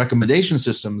like recommendation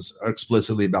systems are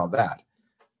explicitly about that.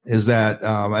 is that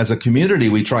as a community,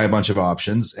 we try a bunch of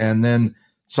options, and then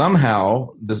somehow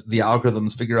the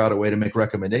algorithms figure out a way to make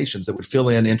recommendations that would fill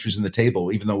in entries in the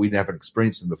table, even though we haven't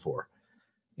experienced them before.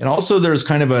 And also there's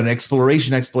kind of an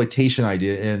exploitation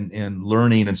idea in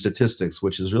learning and statistics,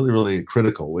 which is really, really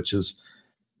critical, which is,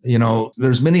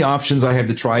 there's many options I have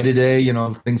to try today,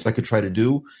 things I could try to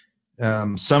do.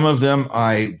 Some of them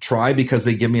I try because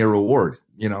they give me a reward.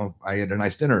 I had a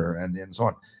nice dinner and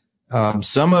so on.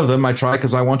 Some of them I try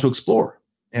because I want to explore,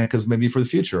 and because maybe for the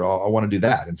future I'll want to do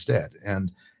that instead.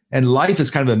 And life is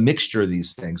kind of a mixture of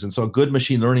these things. And so good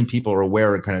machine learning people are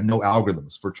aware and kind of know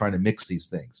algorithms for trying to mix these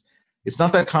things. It's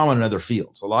not that common in other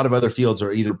fields. A lot of other fields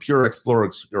are either pure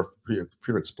explore or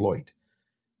pure exploit.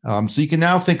 So you can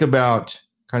now think about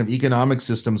kind of economic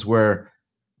systems where,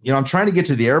 I'm trying to get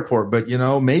to the airport, but,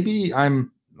 maybe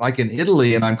I'm like in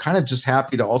Italy and I'm kind of just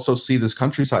happy to also see this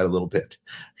countryside a little bit.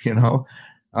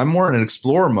 I'm more in an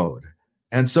explorer mode.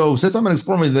 And so since I'm an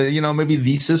explorer mode, maybe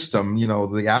the system,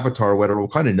 the avatar or whatever will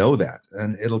kind of know that.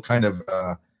 And it'll kind of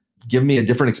give me a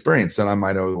different experience than I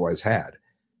might have otherwise had.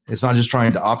 It's not just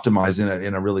trying to optimize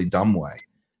in a really dumb way,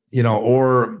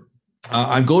 or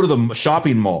I go to the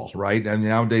shopping mall, right? And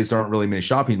nowadays there aren't really many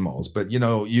shopping malls, but you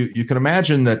can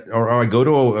imagine that, or I go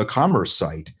to a commerce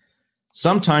site.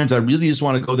 Sometimes I really just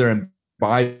want to go there and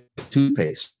buy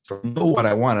toothpaste or know what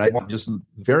I want. I want just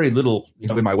very little,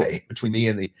 in my way between me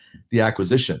and the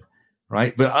acquisition,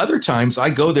 right? But other times I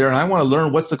go there and I want to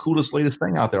learn what's the coolest, latest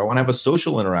thing out there. I want to have a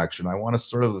social interaction. I want to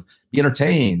sort of be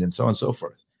entertained and so on and so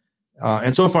forth.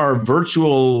 And so if our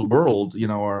virtual world,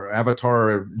 our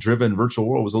avatar-driven virtual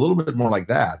world was a little bit more like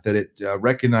that it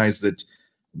recognized that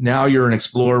now you're in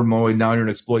explorer mode, now you're in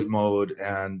exploit mode,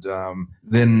 and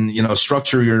then,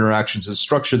 structure your interactions and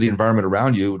structure the environment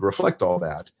around you would reflect all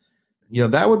that.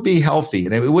 That would be healthy.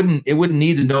 And it wouldn't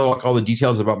need to know all the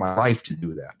details about my life to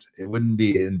do that. It wouldn't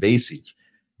be invasive.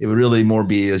 It would really more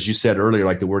be, as you said earlier,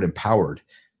 like the word empowered.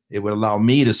 It would allow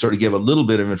me to sort of give a little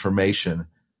bit of information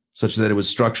such that it would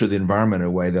structure the environment in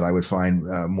a way that I would find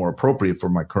more appropriate for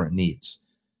my current needs.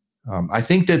 I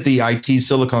think that the IT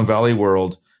Silicon Valley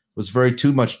world was very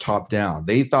too much top down.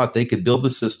 They thought they could build the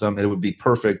system and it would be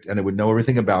perfect and it would know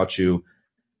everything about you.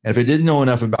 And if it didn't know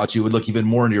enough about you, it would look even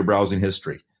more into your browsing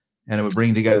history. And it would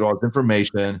bring together all this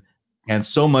information, and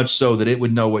so much so that it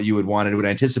would know what you would want and it would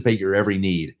anticipate your every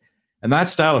need. And that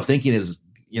style of thinking is,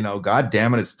 God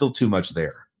damn it, it's still too much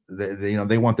there.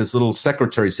 They want this little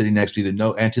secretary sitting next to you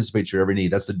that anticipates your every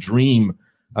need. That's the dream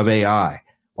of AI.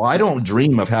 Well, I don't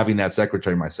dream of having that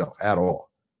secretary myself at all.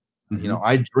 Mm-hmm.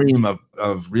 I dream of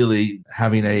really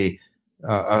having a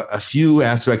few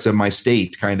aspects of my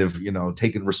state kind of,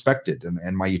 taken respected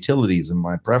and my utilities and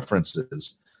my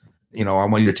preferences. I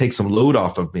want you to take some load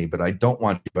off of me, but I don't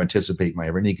want you to anticipate my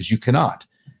every need because you cannot.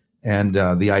 And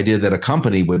the idea that a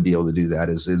company would be able to do that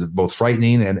is both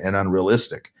frightening and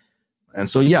unrealistic. And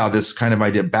so, this kind of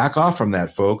idea, back off from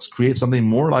that, folks, create something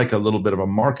more like a little bit of a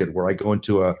market where I go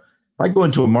into a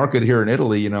market here in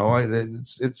Italy,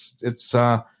 it's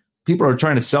people are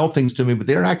trying to sell things to me, but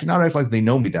they're not acting like they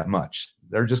know me that much.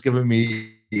 They're just giving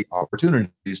me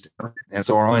opportunities. And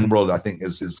so our online world, I think,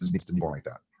 is needs to be more like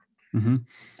that. Mm-hmm.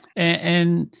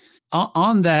 And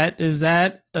on that, is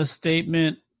that a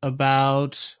statement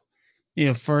about,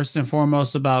 first and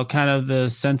foremost about kind of the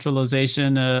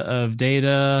centralization of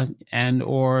data and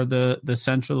or the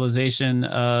centralization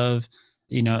of,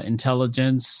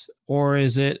 intelligence, or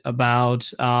is it about,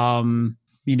 you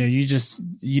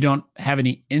don't have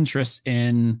any interest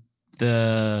in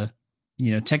the,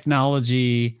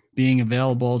 technology being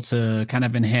available to kind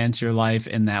of enhance your life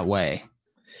in that way?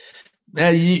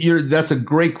 That's a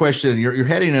great question. You're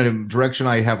heading in a direction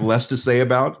I have less to say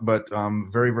about, but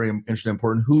very, very interesting,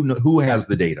 important. Who has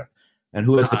the data and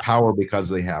who has the power because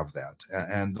they have that?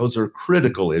 And those are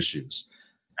critical issues.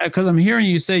 Because I'm hearing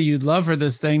you say you'd love for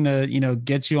this thing to,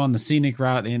 get you on the scenic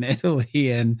route in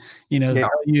Italy and,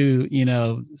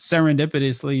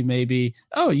 serendipitously maybe,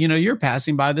 you're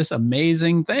passing by this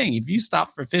amazing thing. If you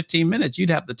stop for 15 minutes, you'd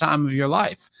have the time of your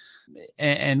life.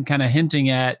 And kind of hinting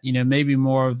at, maybe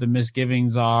more of the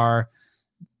misgivings are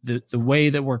the way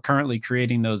that we're currently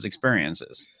creating those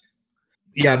experiences.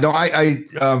 Yeah, no, I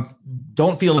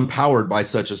don't feel empowered by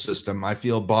such a system. I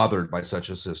feel bothered by such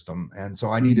a system. And so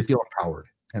I need to feel empowered.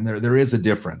 And there is a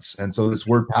difference. And so this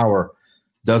word power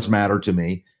does matter to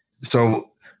me. So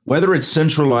whether it's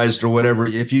centralized or whatever,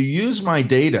 if you use my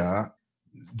data,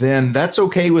 then that's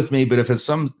okay with me. But if in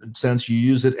some sense you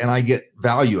use it and I get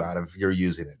value out of your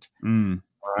using it.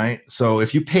 All right. So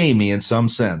if you pay me in some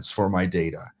sense for my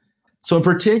data. So in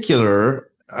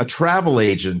particular, a travel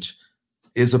agent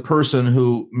is a person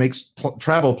who makes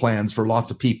travel plans for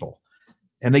lots of people.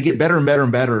 And they get better and better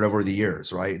and better over the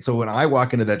years, right? So when I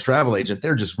walk into that travel agent,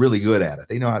 they're just really good at it.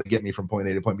 They know how to get me from point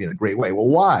A to point B in a great way. Well,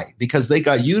 why? Because they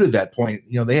got you to that point.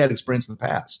 They had experience in the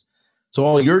past. So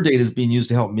all your data is being used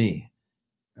to help me.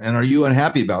 And are you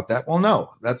unhappy about that? Well, no,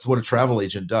 that's what a travel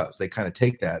agent does. They kind of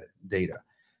take that data.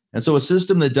 And so a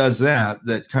system that does that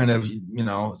kind of,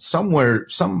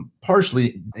 some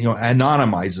partially,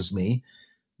 anonymizes me,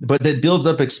 but that builds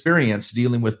up experience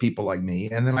dealing with people like me.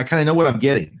 And then I kind of know what I'm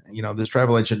getting. This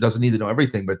travel agent doesn't need to know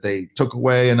everything, but they took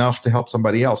away enough to help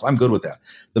somebody else. I'm good with that.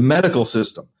 The medical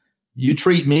system, you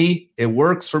treat me, it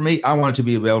works for me. I want it to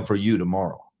be available for you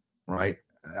tomorrow, right?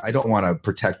 I don't want to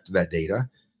protect that data.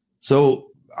 So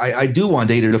I do want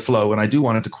data to flow, and I do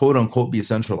want it to quote unquote be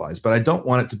centralized, but I don't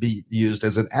want it to be used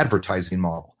as an advertising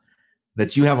model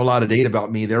that you have a lot of data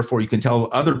about me. Therefore you can tell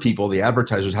other people, the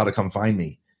advertisers, how to come find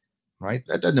me, right?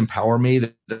 That doesn't empower me.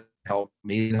 That doesn't help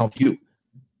me and help you.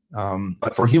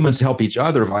 But for humans to help each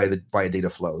other via data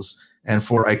flows, and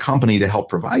for a company to help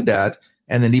provide that,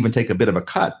 and then even take a bit of a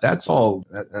cut, that's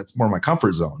more my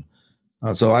comfort zone.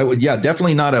 So I would,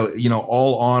 definitely not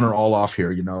all on or all off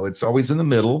here. It's always in the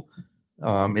middle.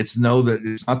 It's not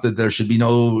that there should be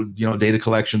no, data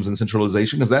collections and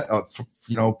centralization, because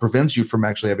that, prevents you from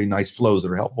actually having nice flows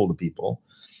that are helpful to people.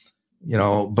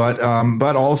 But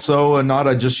also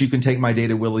not just you can take my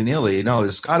data willy-nilly. No,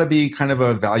 there's got to be kind of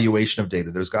a valuation of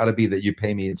data. There's got to be that you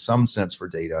pay me in some sense for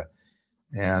data,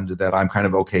 and that I'm kind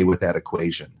of okay with that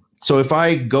equation. So if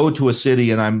I go to a city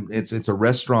and it's a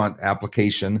restaurant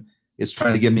application, it's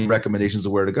trying to give me recommendations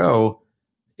of where to go.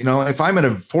 If I'm in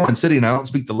a foreign city and I don't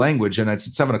speak the language and it's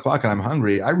 7:00 and I'm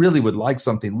hungry, I really would like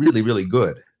something really, really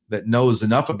good that knows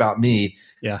enough about me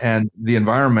and the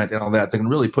environment and all that can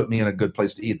really put me in a good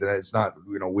place to eat, that it's not,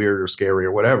 weird or scary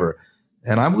or whatever.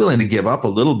 And I'm willing to give up a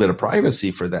little bit of privacy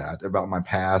for that, about my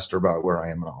past or about where I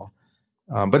am and all,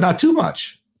 but not too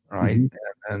much, right?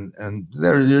 Mm-hmm. And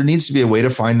there needs to be a way to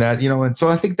find that, and so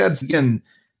I think that's, again,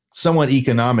 somewhat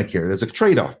economic here. There's a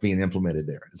trade-off being implemented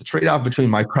there. There's a trade-off between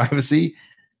my privacy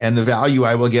and the value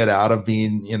I will get out of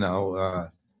being,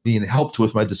 being helped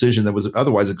with my decision that was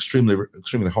otherwise extremely,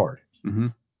 extremely hard. Mm-hmm.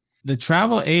 The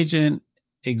travel agent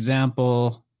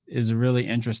example is a really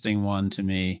interesting one to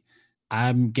me.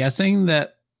 I'm guessing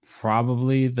that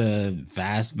probably the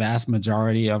vast, vast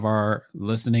majority of our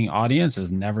listening audience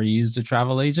has never used a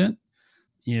travel agent.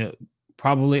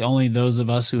 Probably only those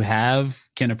of us who have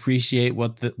can appreciate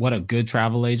what a good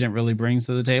travel agent really brings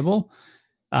to the table.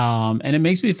 And it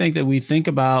makes me think that we think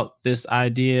about this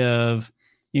idea of,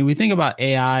 we think about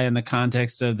AI in the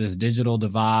context of this digital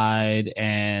divide,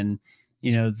 and,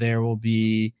 there will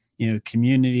be,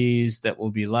 communities that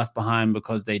will be left behind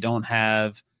because they don't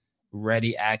have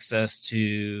ready access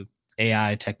to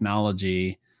AI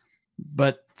technology.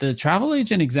 But the travel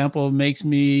agent example makes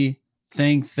me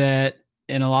think that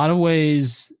in a lot of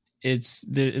ways,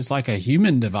 it's like a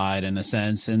human divide in a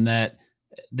sense, and that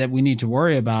we need to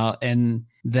worry about, and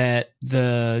that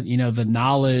the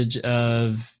knowledge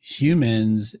of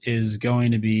humans is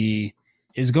going to be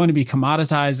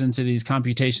commoditized into these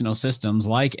computational systems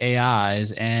like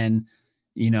AIs, and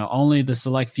only the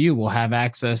select few will have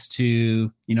access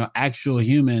to actual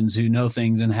humans who know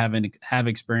things and have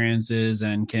experiences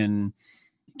and can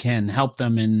help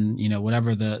them in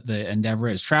whatever the endeavor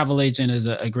is. Travel agent is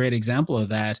a great example of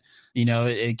that.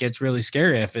 It gets really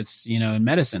scary if it's in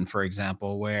medicine, for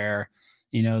example, where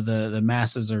the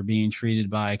masses are being treated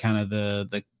by kind of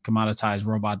the commoditized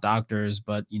robot doctors,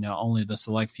 but only the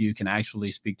select few can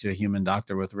actually speak to a human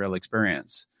doctor with real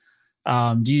experience.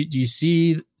 Do you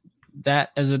see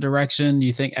that as a direction? Do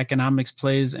you think economics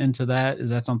plays into that? Is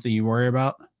that something you worry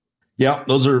about? Yeah,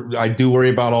 I do worry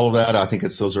about all of that. I think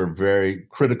those are very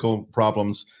critical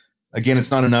problems. Again,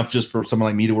 it's not enough just for someone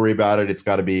like me to worry about it. It's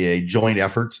got to be a joint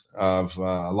effort of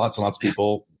lots and lots of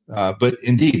people. But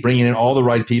indeed, bringing in all the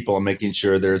right people and making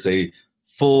sure there's a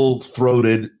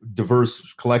full-throated,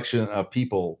 diverse collection of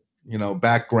people,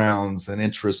 backgrounds and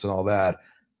interests and all that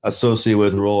associated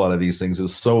with the rollout of these things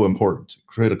is so important,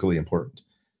 critically important.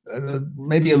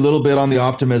 Maybe a little bit on the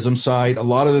optimism side. A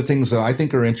lot of the things that I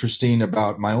think are interesting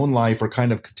about my own life are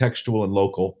kind of contextual and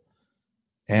local.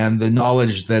 And the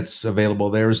knowledge that's available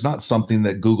there is not something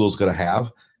that Google's going to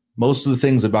have. Most of the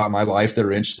things about my life that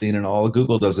are interesting and all,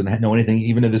 Google doesn't know anything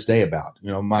even to this day about.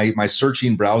 My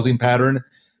searching, browsing pattern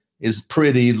is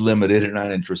pretty limited and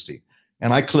uninteresting.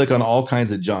 And I click on all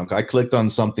kinds of junk. I clicked on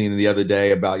something the other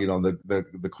day about,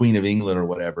 the Queen of England or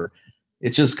whatever.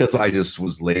 It's just because I just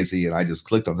was lazy and I just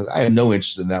clicked on it. I have no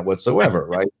interest in that whatsoever,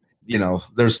 right?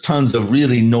 There's tons of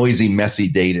really noisy, messy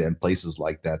data in places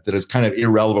like that is kind of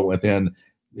irrelevant within,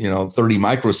 30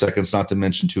 microseconds, not to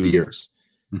mention 2 years.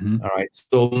 All right.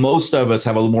 So most of us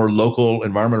have a more local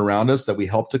environment around us that we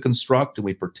help to construct and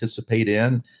we participate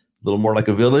in, a little more like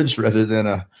a village rather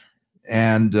than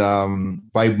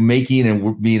by making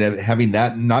and having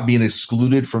that, not being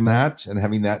excluded from that and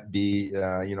having that be,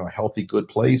 a healthy, good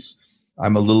place.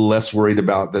 I'm a little less worried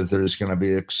about that there's going to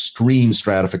be extreme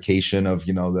stratification of,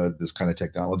 this kind of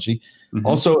technology. Mm-hmm.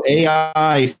 Also,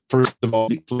 AI, first of all,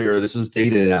 be clear, this is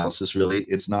data analysis, really.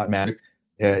 It's not magic.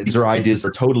 These are ideas that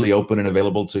are totally open and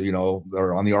available to,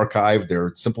 they're on the archive.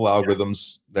 They're simple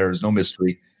algorithms. There's no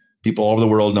mystery. People all over the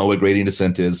world know what gradient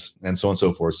descent is and so on and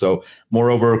so forth. So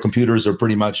moreover, computers are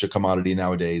pretty much a commodity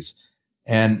nowadays.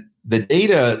 And the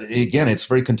data, again, it's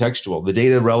very contextual. The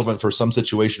data relevant for some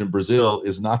situation in Brazil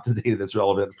is not the data that's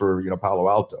relevant for, Palo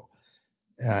Alto.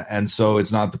 And so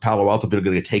it's not the Palo Alto people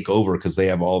going to take over because they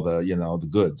have all the, the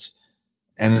goods.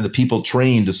 And then the people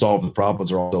trained to solve the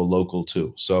problems are also local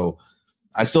too. So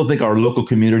I still think our local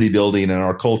community building and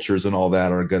our cultures and all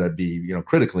that are going to be,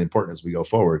 critically important as we go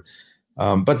forward.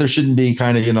 But there shouldn't be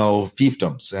kind of,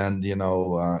 fiefdoms and,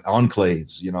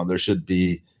 enclaves, there should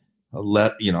be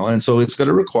and so it's going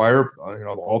to require,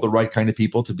 all the right kind of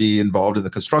people to be involved in the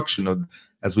construction of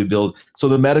as we build. So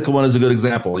the medical one is a good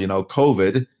example.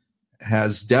 COVID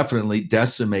has definitely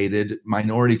decimated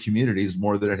minority communities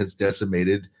more than it has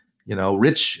decimated,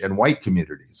 rich and white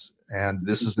communities. And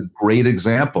this is a great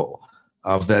example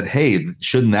of that. Hey,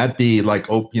 shouldn't that be like,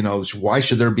 why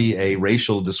should there be a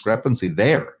racial discrepancy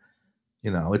there?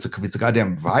 It's a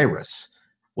goddamn virus.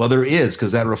 Well, there is,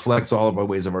 because that reflects all of our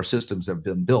ways of our systems have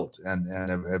been built and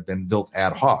have been built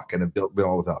ad hoc and have built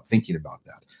without thinking about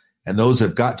that. And those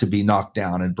have got to be knocked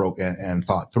down and broken and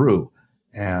thought through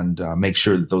and make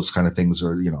sure that those kind of things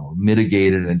are,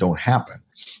 mitigated and don't happen.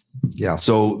 Yeah.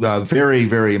 So very,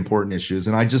 very important issues.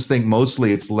 And I just think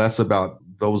mostly it's less about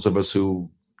those of us who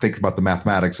think about the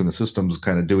mathematics and the systems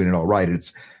kind of doing it all right.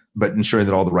 But ensuring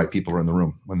that all the right people are in the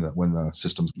room when the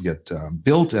systems get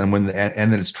built and and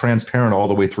that it's transparent all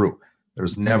the way through.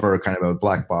 There's never kind of a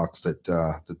black box that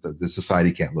the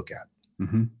society can't look at.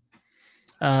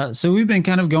 Mm-hmm. So we've been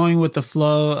kind of going with the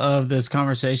flow of this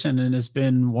conversation, and it's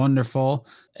been wonderful.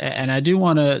 And I do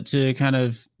want to kind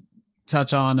of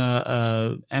touch on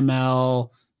a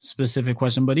ML specific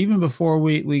question, but even before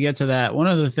we get to that, one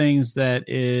of the things that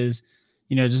is,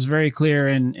 just very clear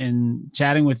in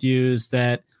chatting with you is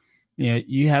that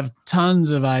you have tons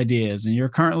of ideas and you're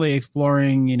currently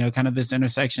exploring, kind of this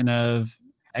intersection of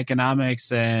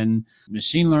economics and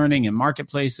machine learning and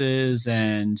marketplaces.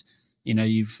 And,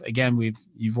 you've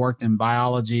worked in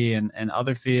biology and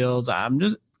other fields. I'm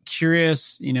just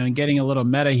curious, and getting a little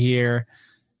meta here,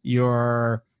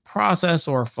 your process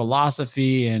or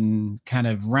philosophy and kind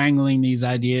of wrangling these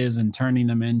ideas and turning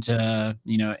them into,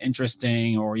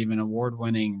 interesting or even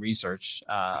award-winning research,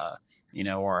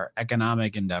 or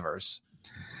economic endeavors?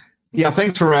 Yeah,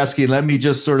 thanks for asking. Let me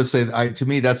just sort of say, to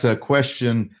me, that's a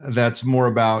question that's more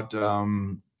about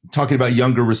talking about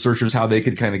younger researchers, how they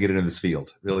could kind of get into this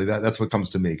field. Really, that's what comes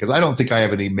to me, because I don't think I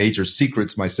have any major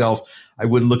secrets myself. I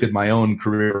wouldn't look at my own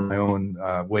career, my own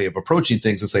way of approaching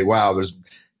things and say, wow,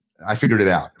 I figured it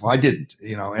out. Well, I didn't,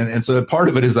 and so part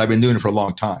of it is I've been doing it for a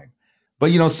long time.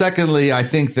 But, secondly, I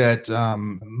think that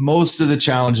most of the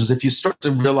challenges, if you start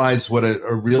to realize what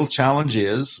a real challenge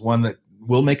is, one that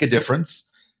will make a difference,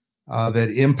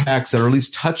 that impacts or at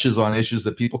least touches on issues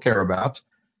that people care about,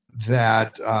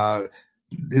 that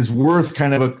is worth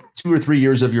kind of 2 or 3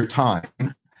 years of your time,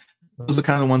 those are the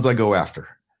kind of ones I go after.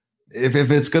 If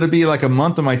it's going to be like a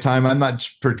month of my time, I'm not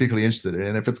particularly interested in it.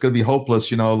 And if it's going to be hopeless,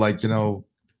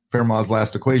 Fermat's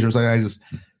last equations, I just...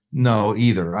 No,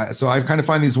 either. So I kind of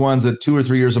find these ones that 2 or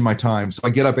 3 years of my time. So I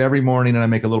get up every morning and I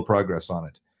make a little progress on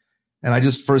it. And I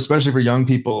just, especially for young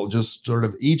people, just sort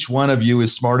of each one of you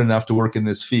is smart enough to work in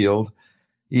this field.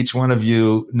 Each one of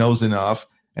you knows enough.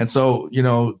 And so,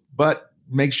 but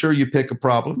make sure you pick a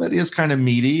problem that is kind of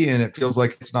meaty and it feels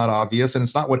like it's not obvious and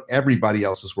it's not what everybody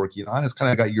else is working on. It's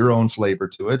kind of got your own flavor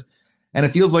to it. And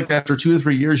it feels like after 2 to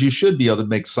 3 years, you should be able to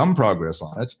make some progress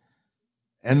on it.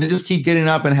 And then just keep getting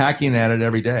up and hacking at it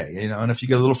every day, and if you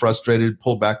get a little frustrated,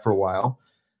 pull back for a while.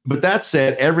 But that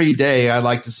said, every day I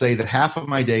like to say that half of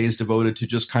my day is devoted to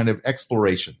just kind of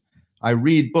exploration. I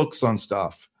read books on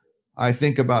stuff. I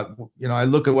think about, I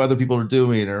look at what other people are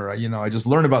doing, or, I just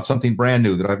learn about something brand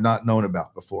new that I've not known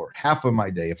about before. Half of my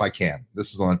day, if I can.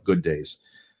 This is on good days.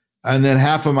 And then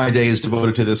half of my day is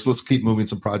devoted to this. Let's keep moving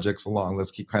some projects along. Let's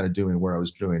keep kind of doing where I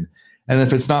was doing. And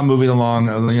if it's not moving along,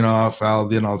 I'll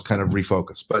kind of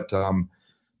refocus.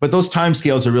 But those time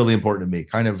scales are really important to me.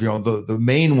 Kind of, the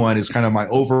main one is kind of my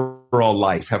overall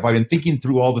life. Have I been thinking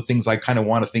through all the things I kind of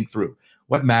want to think through?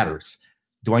 What matters?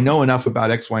 Do I know enough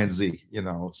about X, Y, and Z?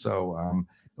 So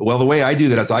well, the way I do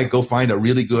that is I go find a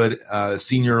really good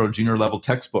senior or junior level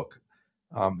textbook.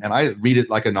 And I read it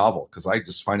like a novel because I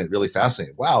just find it really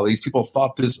fascinating. Wow, these people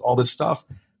thought all this stuff.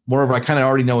 Moreover, I kind of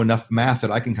already know enough math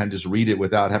that I can kind of just read it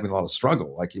without having a lot of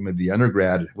struggle. Like maybe the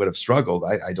undergrad would have struggled.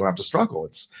 I don't have to struggle.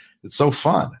 It's so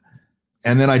fun.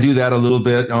 And then I do that a little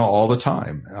bit all the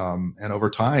time. And over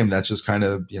time, that's just kind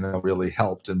of, really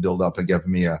helped and build up and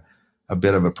given me a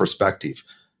bit of a perspective.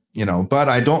 But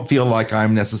I don't feel like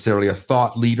I'm necessarily a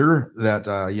thought leader that,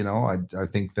 I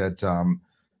think that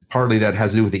partly that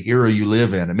has to do with the era you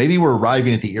live in. And maybe we're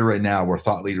arriving at the era now where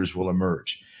thought leaders will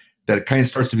emerge, that it kind of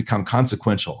starts to become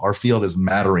consequential. Our field is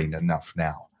mattering enough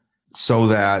now so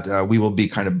that we will be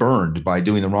kind of burned by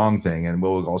doing the wrong thing. And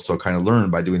we'll also kind of learn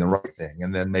by doing the right thing.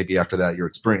 And then maybe after that, your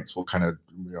experience will kind of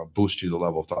boost you to the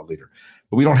level of thought leader.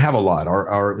 But we don't have a lot.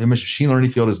 Our machine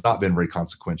learning field has not been very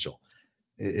consequential.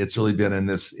 It's really been in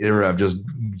this era of just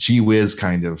gee whiz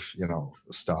kind of,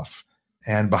 stuff.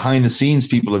 And behind the scenes,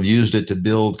 people have used it to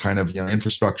build kind of,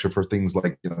 infrastructure for things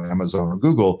like, Amazon or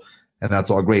Google. And that's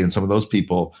all great. And some of those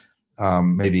people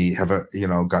maybe have,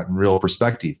 gotten real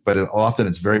perspective, but often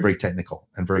it's very, very technical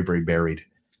and very, very buried.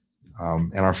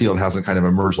 And our field hasn't kind of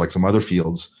emerged like some other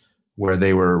fields where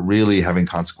they were really having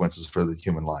consequences for the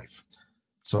human life.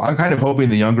 So I'm kind of hoping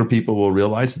the younger people will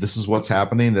realize this is what's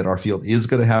happening, that our field is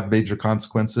going to have major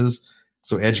consequences.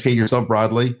 So educate yourself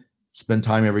broadly, spend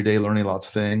time every day learning lots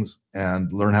of things,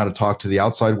 and learn how to talk to the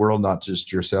outside world, not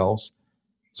just yourselves.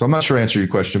 So I'm not sure I answered your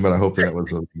question, but I hope that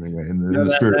was in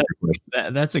the spirit of your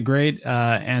question. That's a great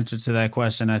answer to that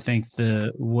question. I think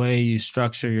the way you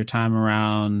structure your time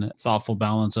around thoughtful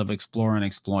balance of explore and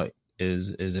exploit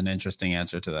is an interesting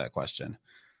answer to that question.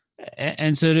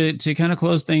 And so to kind of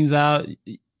close things out,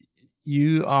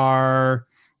 you are,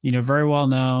 very well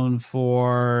known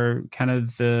for kind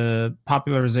of the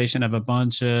popularization of a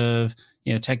bunch of,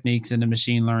 techniques in the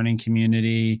machine learning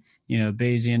community,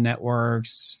 Bayesian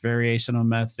networks, variational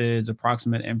methods,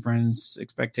 approximate inference,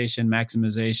 expectation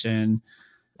maximization.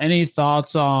 Any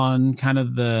thoughts on kind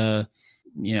of the,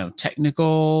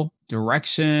 technical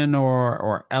direction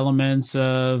or elements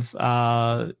of,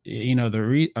 the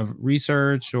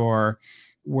research, or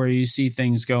where you see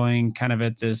things going kind of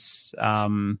at this,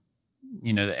 the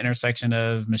intersection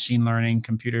of machine learning,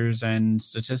 computers, and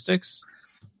statistics?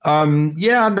 I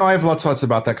have lots of thoughts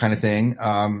about that kind of thing.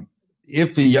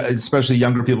 If especially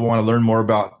younger people want to learn more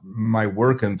about my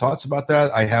work and thoughts about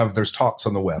that, there's talks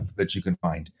on the web that you can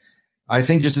find. I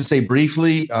think just to say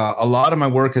briefly, a lot of my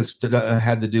work has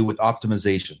had to do with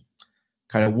optimization,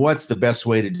 kind of what's the best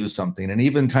way to do something. And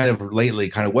even kind of lately,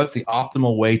 kind of what's the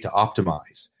optimal way to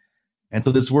optimize. And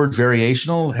so this word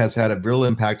variational has had a real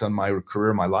impact on my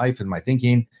career, my life, and my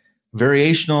thinking.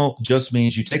 Variational just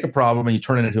means you take a problem and you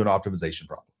turn it into an optimization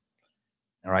problem.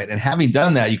 All right. And having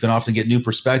done that, you can often get new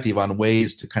perspective on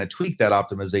ways to kind of tweak that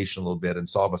optimization a little bit and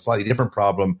solve a slightly different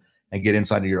problem and get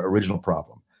inside of your original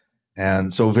problem.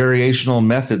 And so variational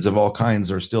methods of all kinds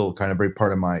are still kind of very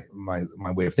part of my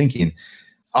way of thinking.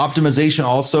 Optimization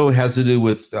also has to do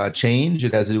with change.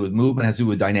 It has to do with movement, it has to do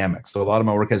with dynamics. So a lot of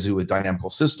my work has to do with dynamical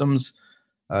systems,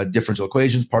 differential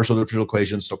equations, partial differential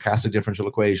equations, stochastic differential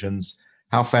equations,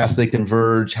 how fast they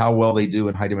converge, how well they do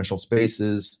in high dimensional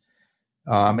spaces.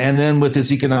 And then with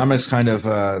this economics kind of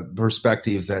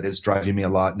perspective that is driving me a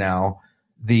lot now,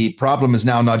 the problem is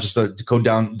now not just to go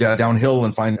downhill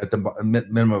and find at the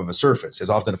minimum of a surface. It's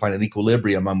often to find an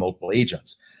equilibrium among multiple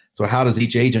agents. So how does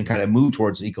each agent kind of move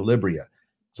towards equilibria?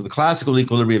 So the classical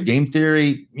equilibrium of game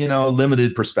theory,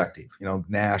 limited perspective,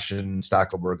 Nash and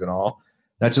Stackelberg and all.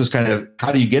 That's just kind of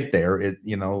how do you get there? It,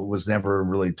 was never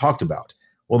really talked about.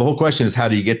 Well, the whole question is how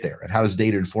do you get there? And how does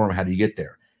data inform how do you get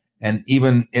there? And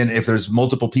even if there's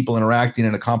multiple people interacting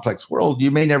in a complex world, you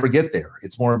may never get there.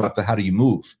 It's more about how do you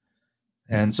move?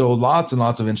 And so lots and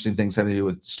lots of interesting things having to do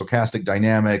with stochastic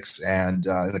dynamics and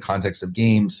in the context of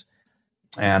games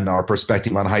and our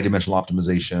perspective on high dimensional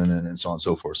optimization and so on and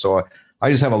so forth. So I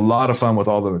just have a lot of fun with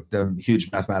all the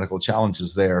huge mathematical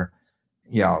challenges there.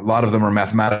 A lot of them are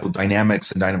mathematical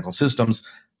dynamics and dynamical systems.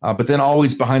 But then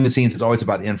always behind the scenes, it's always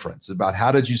about inference, about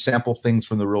how did you sample things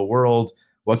from the real world?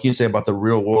 What can you say about the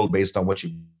real world based on what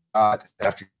you got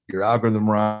after your algorithm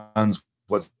runs?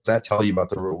 What does that tell you about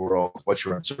the real world? What's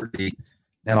your uncertainty?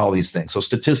 And all these things. So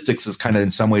statistics is kind of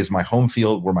in some ways my home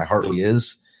field where my heart really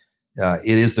is.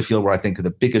 It is the field where I think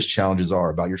the biggest challenges are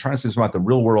about. You're trying to say something about the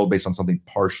real world based on something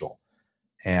partial.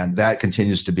 And that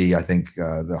continues to be, I think,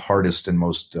 the hardest and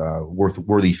most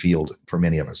worthy field for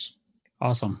many of us.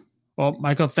 Awesome. Well,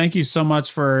 Michael, thank you so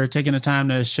much for taking the time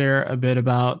to share a bit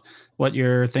about what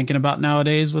you're thinking about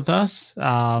nowadays with us. It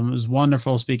was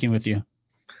wonderful speaking with you.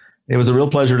 It was a real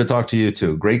pleasure to talk to you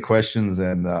too. Great questions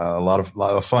and a lot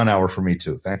of fun hour for me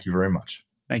too. Thank you very much.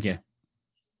 Thank you.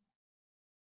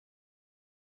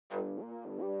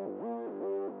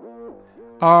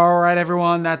 All right,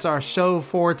 everyone, that's our show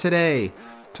for today.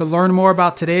 To learn more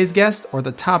about today's guest or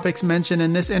the topics mentioned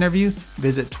in this interview,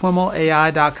 visit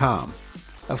twimlai.com.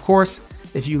 Of course,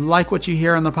 if you like what you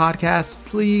hear on the podcast,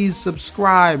 please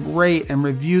subscribe, rate, and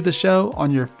review the show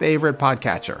on your favorite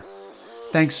podcatcher.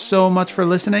 Thanks so much for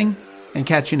listening, and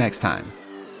catch you next time.